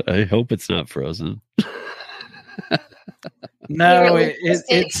 Yeah, I hope it's not Frozen. No,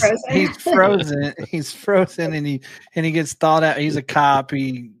 it's he's frozen. He's frozen, and he gets thawed out. He's a cop.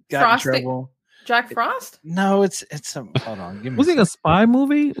 He got Frosty. in trouble. Jack Frost? No, it's a. Hold on, give me. Was it a spy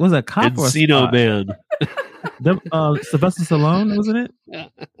movie? Was it a cop or a Encino spy? Man. Sylvester Stallone, wasn't it?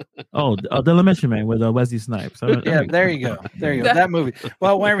 Oh, the Dimension Man with Wesley Snipes. Yeah, there you go. There you go. That movie.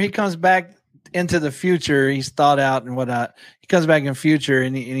 Well, whenever he comes back into the future, he's thawed out and whatnot. He comes back in future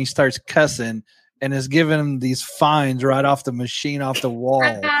and he starts cussing and is giving him these fines right off the machine, off the wall.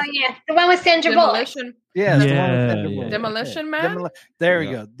 Oh yeah, the one with Sandra Bullock. Demolition. Yeah, it's the one with Yeah, Sandra yeah. Bullock. Demolition Yeah. Man? There we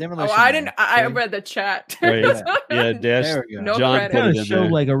go. Demolition. Oh, I Man. didn't. I See? read the chat. Right. Yeah, Dash. There we go. No John credit. put Kind it of in show there.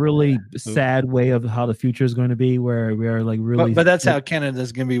 like a really sad way of how the future is going to be, where we are like really. But that's how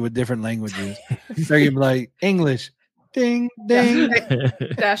Canada's gonna be with different languages. They're gonna be like English, ding ding.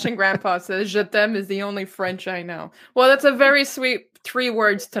 Dash and Grandpa says, "Je t'aime" is the only French I know. Well, that's a very sweet 3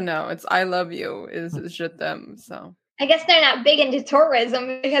 words to know. It's "I love you" is "Je t'aime." So I guess they're not big into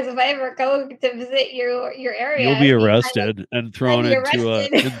tourism, because if I ever go to visit your area, You'll be arrested and thrown into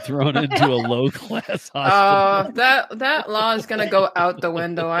a low class hospital. That law is going to go out the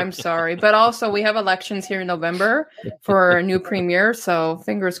window. I'm sorry, but also we have elections here in November for a new premier, so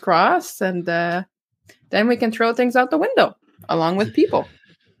fingers crossed, and then we can throw things out the window along with people.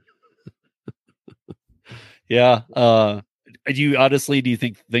 Yeah. Do you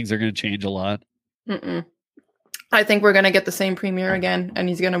think things are going to change a lot? Mm-mm. I think we're going to get the same premier again, and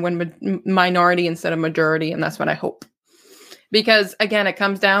he's going to win minority instead of majority, and that's what I hope. Because, again, it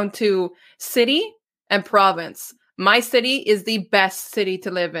comes down to city and province. My city is the best city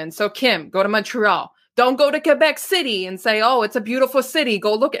to live in. So, Kim, go to Montreal. Don't go to Quebec City and say, oh, it's a beautiful city.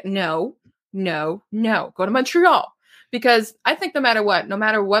 Go look at... No. Go to Montreal. Because I think no matter what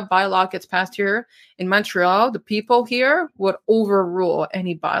bylaw gets passed here in Montreal, the people here would overrule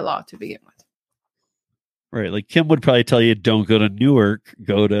any bylaw to begin with. Right. Like Kim would probably tell you, don't go to Newark,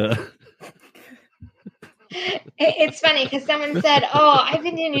 go to... It's funny because someone said, oh, I've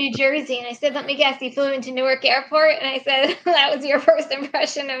been to New Jersey. And I said, let me guess, you flew into Newark Airport? And I said, that was your first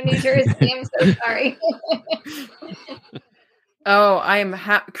impression of New Jersey. I'm so sorry. Oh, I am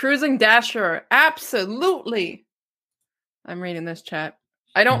cruising Dasher. Absolutely. I'm reading this chat.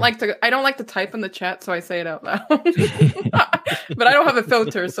 I don't like to type in the chat, so I say it out loud. But I don't have a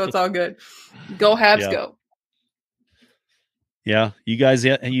filter, so it's all good. Go Habs, go. Yeah, you guys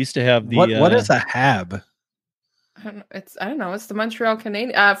used to have the... What is a Hab? I don't know. It's the Montreal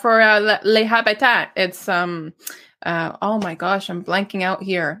Canadiens for Les Habitants. It's oh my gosh, I'm blanking out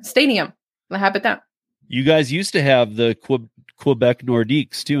here. Stadium Les Habitants. You guys used to have the Quebec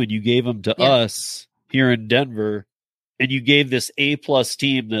Nordiques too, and you gave them to us here in Denver, and you gave this A+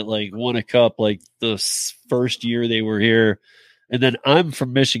 team that like won a cup like the first year they were here. And then I'm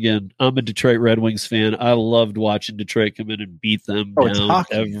from Michigan. I'm a Detroit Red Wings fan. I loved watching Detroit come in and beat them down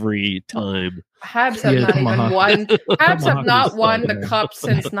every time. Habs have not even won. Habs have not won the cup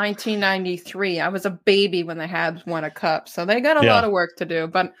since 1993. I was a baby when the Habs won a cup, so they got a lot of work to do.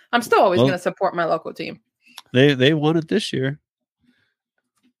 But I'm still always going to support my local team. They won it this year.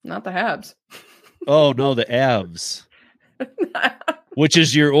 Not the Habs. Oh no, the Avs. Which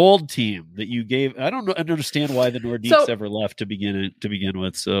is your old team that you gave. I don't understand why the Nordiques ever left to begin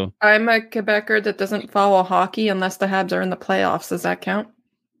with. So I'm a Quebecer that doesn't follow hockey unless the Habs are in the playoffs. Does that count?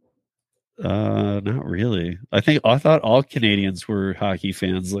 Not really. I thought all Canadians were hockey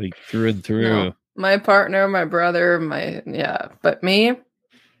fans, like through and through. No. My partner, my brother, but me.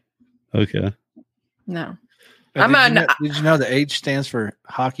 Okay. No. Did you know the H stands for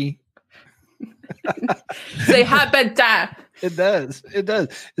hockey? Say Habitat. It does.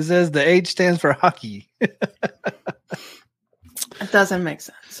 It says the H stands for hockey. It doesn't make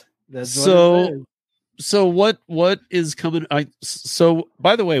sense. So what is coming? So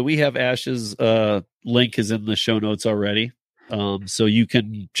by the way, we have Ash's link is in the show notes already. So you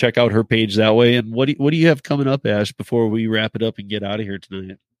can check out her page that way. And what do you have coming up, Ash, before we wrap it up and get out of here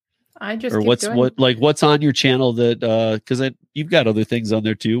tonight? What's on your channel that because you've got other things on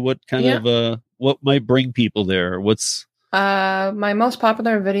there too. What kind of what might bring people there? What's my most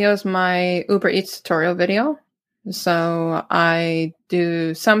popular video is my Uber Eats tutorial video. So I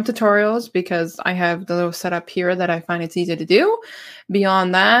do some tutorials because I have the little setup here that I find it's easy to do.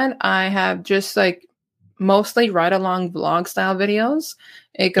 Beyond that, I have just like mostly ride along vlog style videos.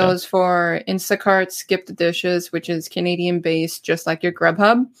 It goes for Instacart, Skip the Dishes, which is Canadian based, just like your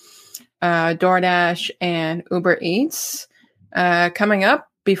Grubhub, DoorDash, and Uber Eats. Coming up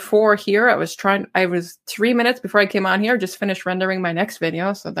before here, I was 3 minutes before I came on here, just finished rendering my next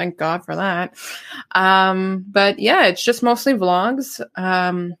video. So thank God for that. But yeah, it's just mostly vlogs.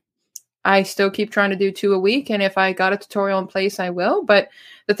 I still keep trying to do 2 a week. And if I got a tutorial in place, I will. But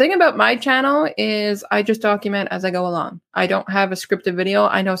the thing about my channel is I just document as I go along. I don't have a scripted video.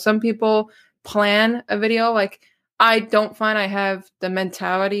 I know some people plan a video. Like I don't find I have the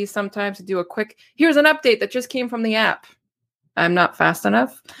mentality sometimes to do a quick, here's an update that just came from the app. I'm not fast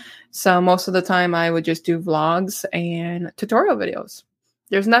enough. So most of the time I would just do vlogs and tutorial videos.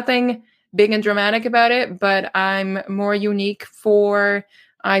 There's nothing big and dramatic about it, but I'm more unique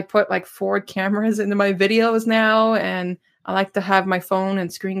I put like 4 cameras into my videos now, and I like to have my phone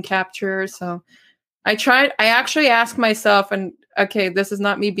and screen capture. So I actually ask myself, and okay, this is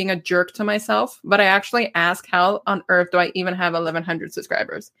not me being a jerk to myself, but I actually ask, how on earth do I even have 1,100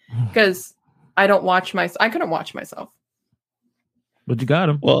 subscribers? Because I couldn't watch myself. But you got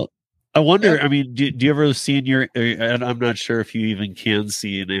them. Well, I wonder, I mean, do you ever see in your, and I'm not sure if you even can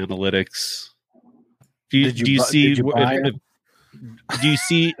see in analytics. Do you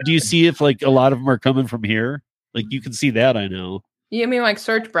see if like a lot of them are coming from here? Like you can see that, I know. You mean like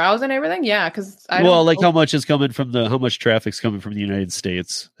search, browse, and everything? Yeah, because how much is coming from how much traffic's coming from the United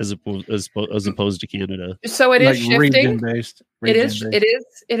States as opposed to Canada. So it is shifting. Region based.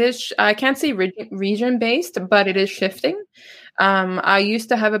 It is. I can't say region based, but it is shifting. I used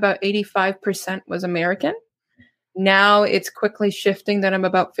to have about 85% was American. Now it's quickly shifting that I'm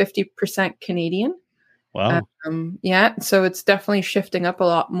about 50% Canadian. Wow. Yeah, so it's definitely shifting up a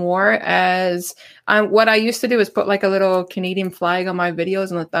lot more. As what I used to do is put like a little Canadian flag on my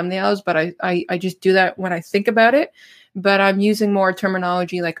videos and the thumbnails, but I just do that when I think about it. But I'm using more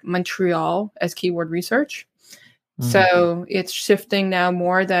terminology like Montreal as keyword research. So it's shifting now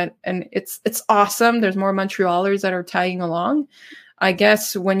more and it's awesome. There's more Montrealers that are tagging along. I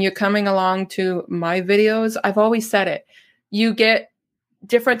guess when you're coming along to my videos, I've always said it, you get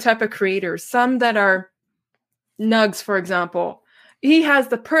different type of creators. Some that are Nugs, for example, he has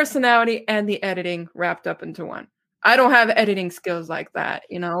the personality and the editing wrapped up into one. I don't have editing skills like that,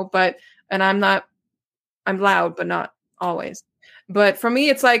 and I'm loud, but not always. But for me,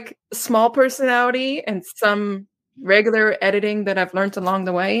 it's like small personality and some regular editing that I've learned along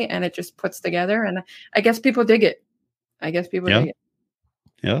the way, and it just puts together. And I guess people dig it. dig it.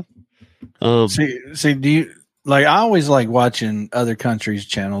 Yeah. See, do you like? I always like watching other countries'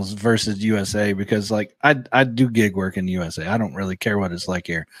 channels versus USA because, like, I do gig work in USA. I don't really care what it's like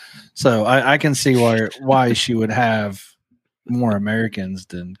here, so I can see why she would have more Americans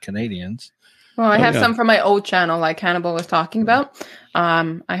than Canadians. Well, I have some from my old channel, like Hannibal was talking about.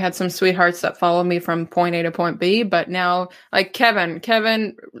 I had some sweethearts that followed me from point A to point B, but now, like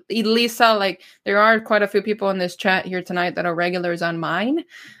Kevin, Lisa, like there are quite a few people in this chat here tonight that are regulars on mine.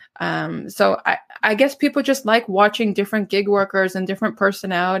 So I guess people just like watching different gig workers and different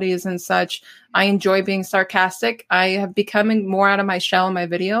personalities and such. I enjoy being sarcastic. I have becoming more out of my shell in my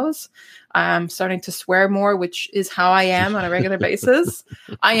videos. I'm starting to swear more, which is how I am on a regular basis.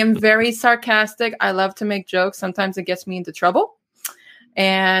 I am very sarcastic. I love to make jokes. Sometimes it gets me into trouble.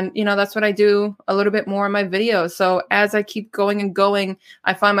 And, that's what I do a little bit more in my videos. So as I keep going,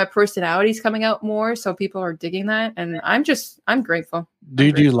 I find my personalities coming out more. So people are digging that. And I'm grateful. Do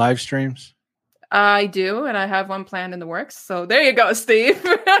you do live streams? I do. And I have one planned in the works. So there you go, Steve.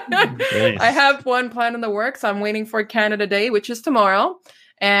 Nice. I have one planned in the works. I'm waiting for Canada Day, which is tomorrow.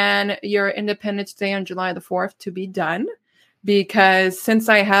 And your Independence Day on July the 4th to be done. Because since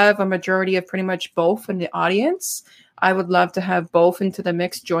I have a majority of pretty much both in the audience, I would love to have both into the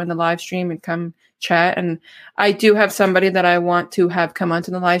mix, join the live stream and come chat. And I do have somebody that I want to have come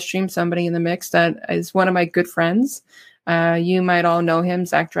onto the live stream, somebody in the mix that is one of my good friends. You might all know him,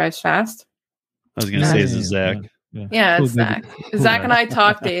 Zach Drives Fast. I was going to say, is it Zach? Yeah, it's Zach. Zach and I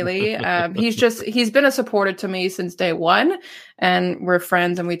talk daily. He's been a supporter to me since day one, and we're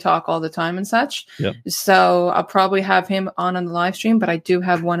friends and we talk all the time and such. Yep. So I'll probably have him on the live stream, but I do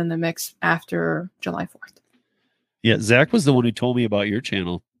have one in the mix after July 4th. Yeah, Zach was the one who told me about your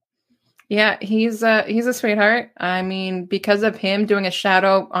channel. Yeah, he's a sweetheart. I mean, because of him doing a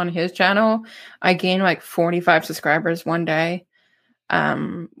shadow on his channel, I gained like 45 subscribers one day.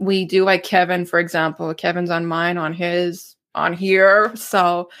 We do like Kevin, for example. Kevin's on mine, on here.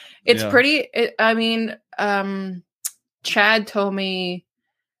 So it's pretty. Chad told me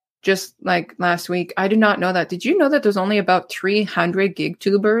just like last week. I did not know that. Did you know that there's only about 300 gig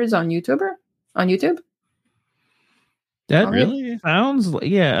tubers on YouTube? That really sounds.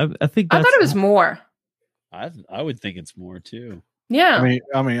 Yeah, I think. I thought it was more. I would think it's more too. Yeah.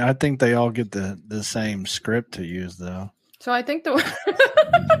 I mean, I think they all get the same script to use though. So I think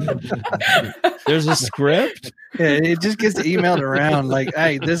there's a script. Yeah, it just gets emailed around like,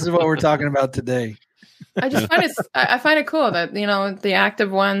 "Hey, this is what we're talking about today." I find it cool that the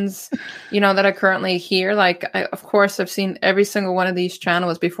active ones, that are currently here. Like, of course, I've seen every single one of these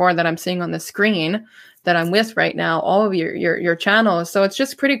channels before that I'm seeing on the screen that I'm with right now. All of your channels. So it's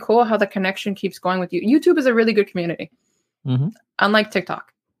just pretty cool how the connection keeps going with you. YouTube is a really good community, unlike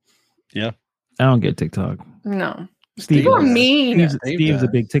TikTok. Yeah, I don't get TikTok. No. People are mean. Steve's a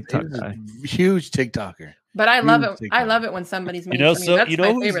big TikTok guy. Huge TikToker. But I love it. I love it when somebody's mean. Who's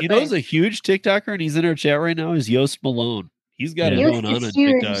a huge TikToker and he's in our chat right now is Yost Malone. He's got it going on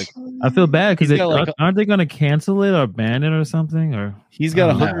TikTok. I feel bad because aren't they going to cancel it or ban it or something? Or he's got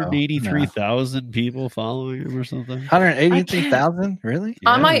 183,000 people following him or something. 183,000, really?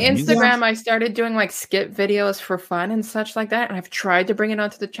 Yeah, on my Instagram, I started doing like skit videos for fun and such like that, and I've tried to bring it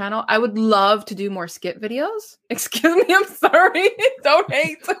onto the channel. I would love to do more skit videos. Excuse me, I'm sorry. Don't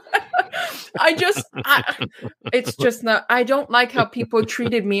hate. It's just not. I don't like how people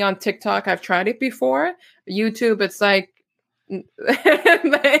treated me on TikTok. I've tried it before. YouTube, it's like, Thanks.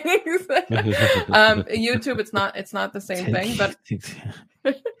 YouTube, it's not the same thing, but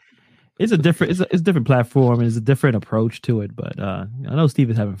it's a different platform. It's a different approach to it. But I know Steve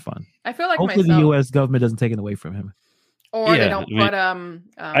is having fun. I feel like hopefully the U.S. government doesn't take it away from him. Or they don't put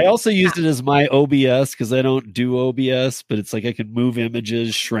I also used it as my OBS because I don't do OBS, but it's like I can move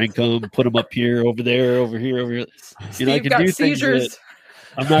images, shrink them, put them up here, over there, over here, over here. Steve I can got do seizures. things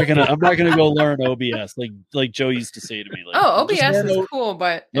that I'm not gonna go learn OBS like Joe used to say to me. Like, OBS is cool,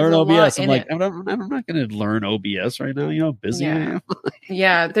 but learn OBS. I'm like, I'm not gonna learn OBS right now. You know how busy I am.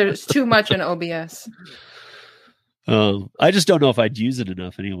 Yeah, there's too much in OBS. I just don't know if I'd use it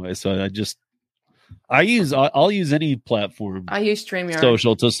enough anyway. So I'll use any platform. I use StreamYard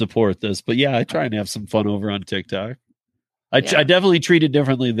social to support this, but yeah, I try and have some fun over on TikTok. I definitely treat it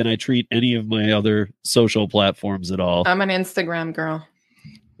differently than I treat any of my other social platforms at all. I'm an Instagram girl.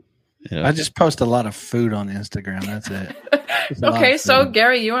 Yeah. I just post a lot of food on Instagram. That's it. Okay, so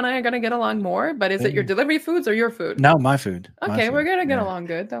Gary, you and I are going to get along more, but is it your delivery foods or your food? No, my food. Okay, we're going to get along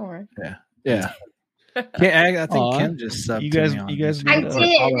good. Don't worry. Yeah. I think Kim just subbed. You guys. I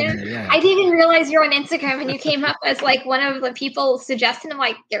did. I didn't even realize you're on Instagram, and you came up as like one of the people suggesting. I'm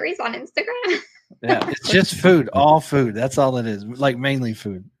like, Gary's on Instagram. Yeah, it's just food, all food. That's all it is. Like mainly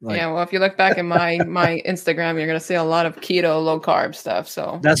food. Well, if you look back at my Instagram, you're gonna see a lot of keto, low carb stuff.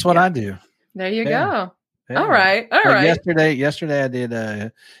 So that's what I do. There you go. Yeah. All right. Yesterday I did.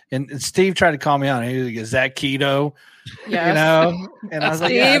 And Steve tried to call me on. He was like, "Is that keto?" Yes. And I was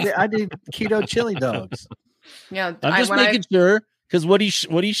like, "Yeah, I did keto chili dogs." Yeah, I'm just making sure because what he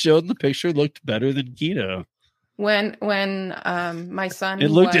showed in the picture looked better than keto. When my son it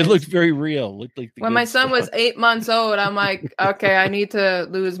looked very real. Looked like when my son was 8 months old, I'm like, okay, I need to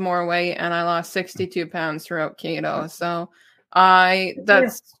lose more weight, and I lost 62 pounds throughout keto. So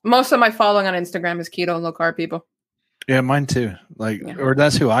that's most of my following on Instagram is keto and low carb people. Yeah, mine too. Or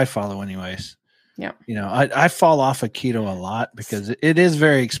that's who I follow anyways. Yeah. I fall off of keto a lot because it is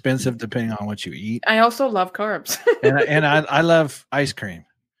very expensive depending on what you eat. I also love carbs. and I love ice cream.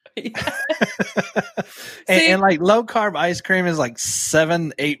 and like low carb ice cream is like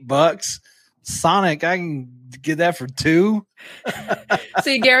 $7-8. Sonic, I can get that for $2.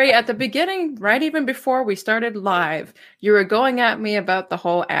 See, Gary, at the beginning, right even before we started live, you were going at me about the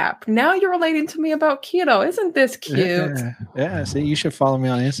whole app. Now you're relating to me about keto. Isn't this cute? Yeah. See, you should follow me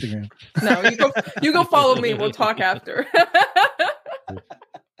on Instagram. No, you go follow me. We'll talk after.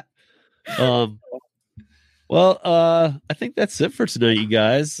 Well, I think that's it for tonight, you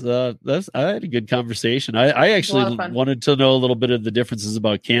guys. I had a good conversation. I actually wanted to know a little bit of the differences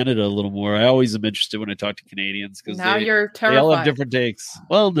about Canada a little more. I always am interested when I talk to Canadians because you're terrified. They all have different takes.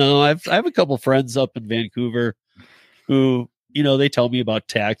 Well, no, I have a couple friends up in Vancouver who, they tell me about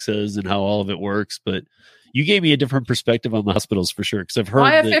taxes and how all of it works, but you gave me a different perspective on the hospitals for sure. Because I've heard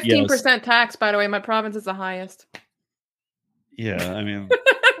I have 15% tax, by the way. My province is the highest. Yeah, I mean,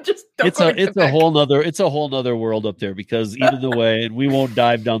 it's a whole nother world up there because even the way, and we won't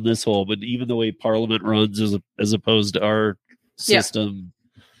dive down this hole, but even the way Parliament runs as opposed to our system,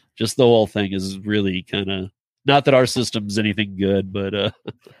 just the whole thing is really kind of not that our system's anything good, but it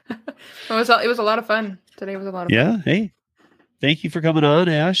was a lot of fun. Today was a lot of fun. Yeah. Hey, thank you for coming on,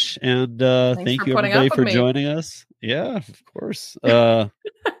 Ash, and thank you everybody for joining us. Yeah, of course.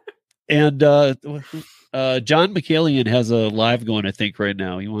 And John McCallion has a live going, I think, right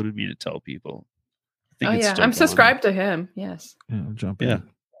now. He wanted me to tell people. I'm subscribed to him. Yes. Yeah, jump in.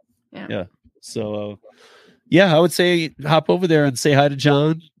 Yeah. So, I would say hop over there and say hi to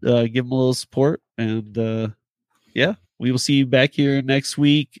John. Give him a little support, and we will see you back here next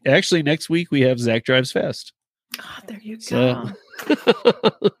week. Actually, next week we have Zach Drives Fast. Oh, there you go.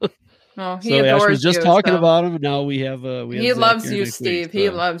 Oh, he Ash was just talking about him, and now we have he loves you, Steve. Week, so. He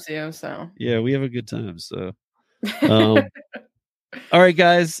loves you. So yeah, we have a good time. So, all right,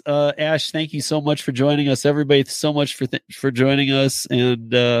 guys. Ash, thank you so much for joining us. Everybody, so much for joining us,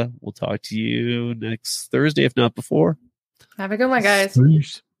 and we'll talk to you next Thursday, if not before. Have a good one, guys.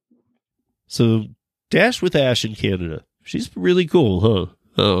 So, Dash with Ash in Canada. She's really cool, huh?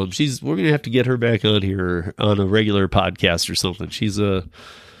 We're gonna have to get her back on here on a regular podcast or something. She's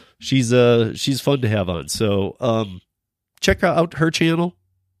fun to have on. So check out her channel.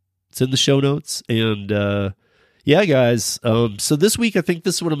 It's in the show notes. And guys. So this week I think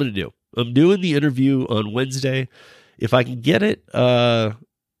this is what I'm going to do. I'm doing the interview on Wednesday. If I can get it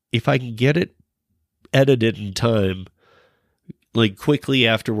edited in time, like quickly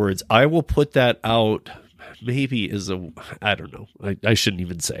afterwards, I will put that out. Maybe I don't know. I shouldn't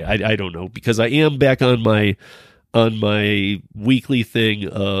even say. I don't know because I am back on my weekly thing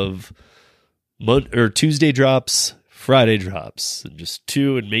of Tuesday drops, Friday drops, and just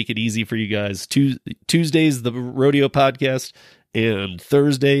 2, and make it easy for you guys. Tuesday's the Rodeo Podcast, and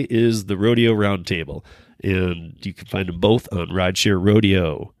Thursday is the Rodeo Roundtable. And you can find them both on Rideshare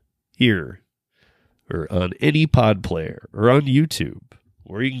Rodeo here, or on any pod player, or on YouTube,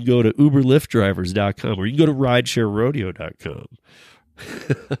 or you can go to uberlyftdrivers.com, or you can go to ridesharerodeo.com.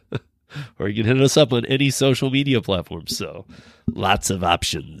 Or you can hit us up on any social media platform. So lots of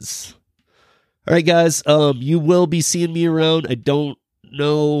options. All right, guys. You will be seeing me around. I don't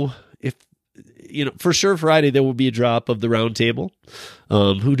know if, for sure Friday there will be a drop of the roundtable.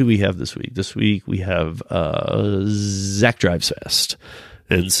 Who do we have this week? This week we have Zach Drives Fast.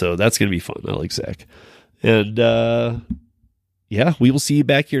 And so that's going to be fun. I like Zach. And yeah, we will see you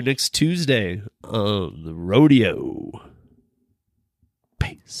back here next Tuesday on the rodeo.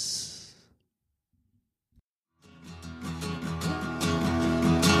 Peace.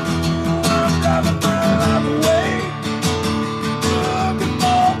 Driving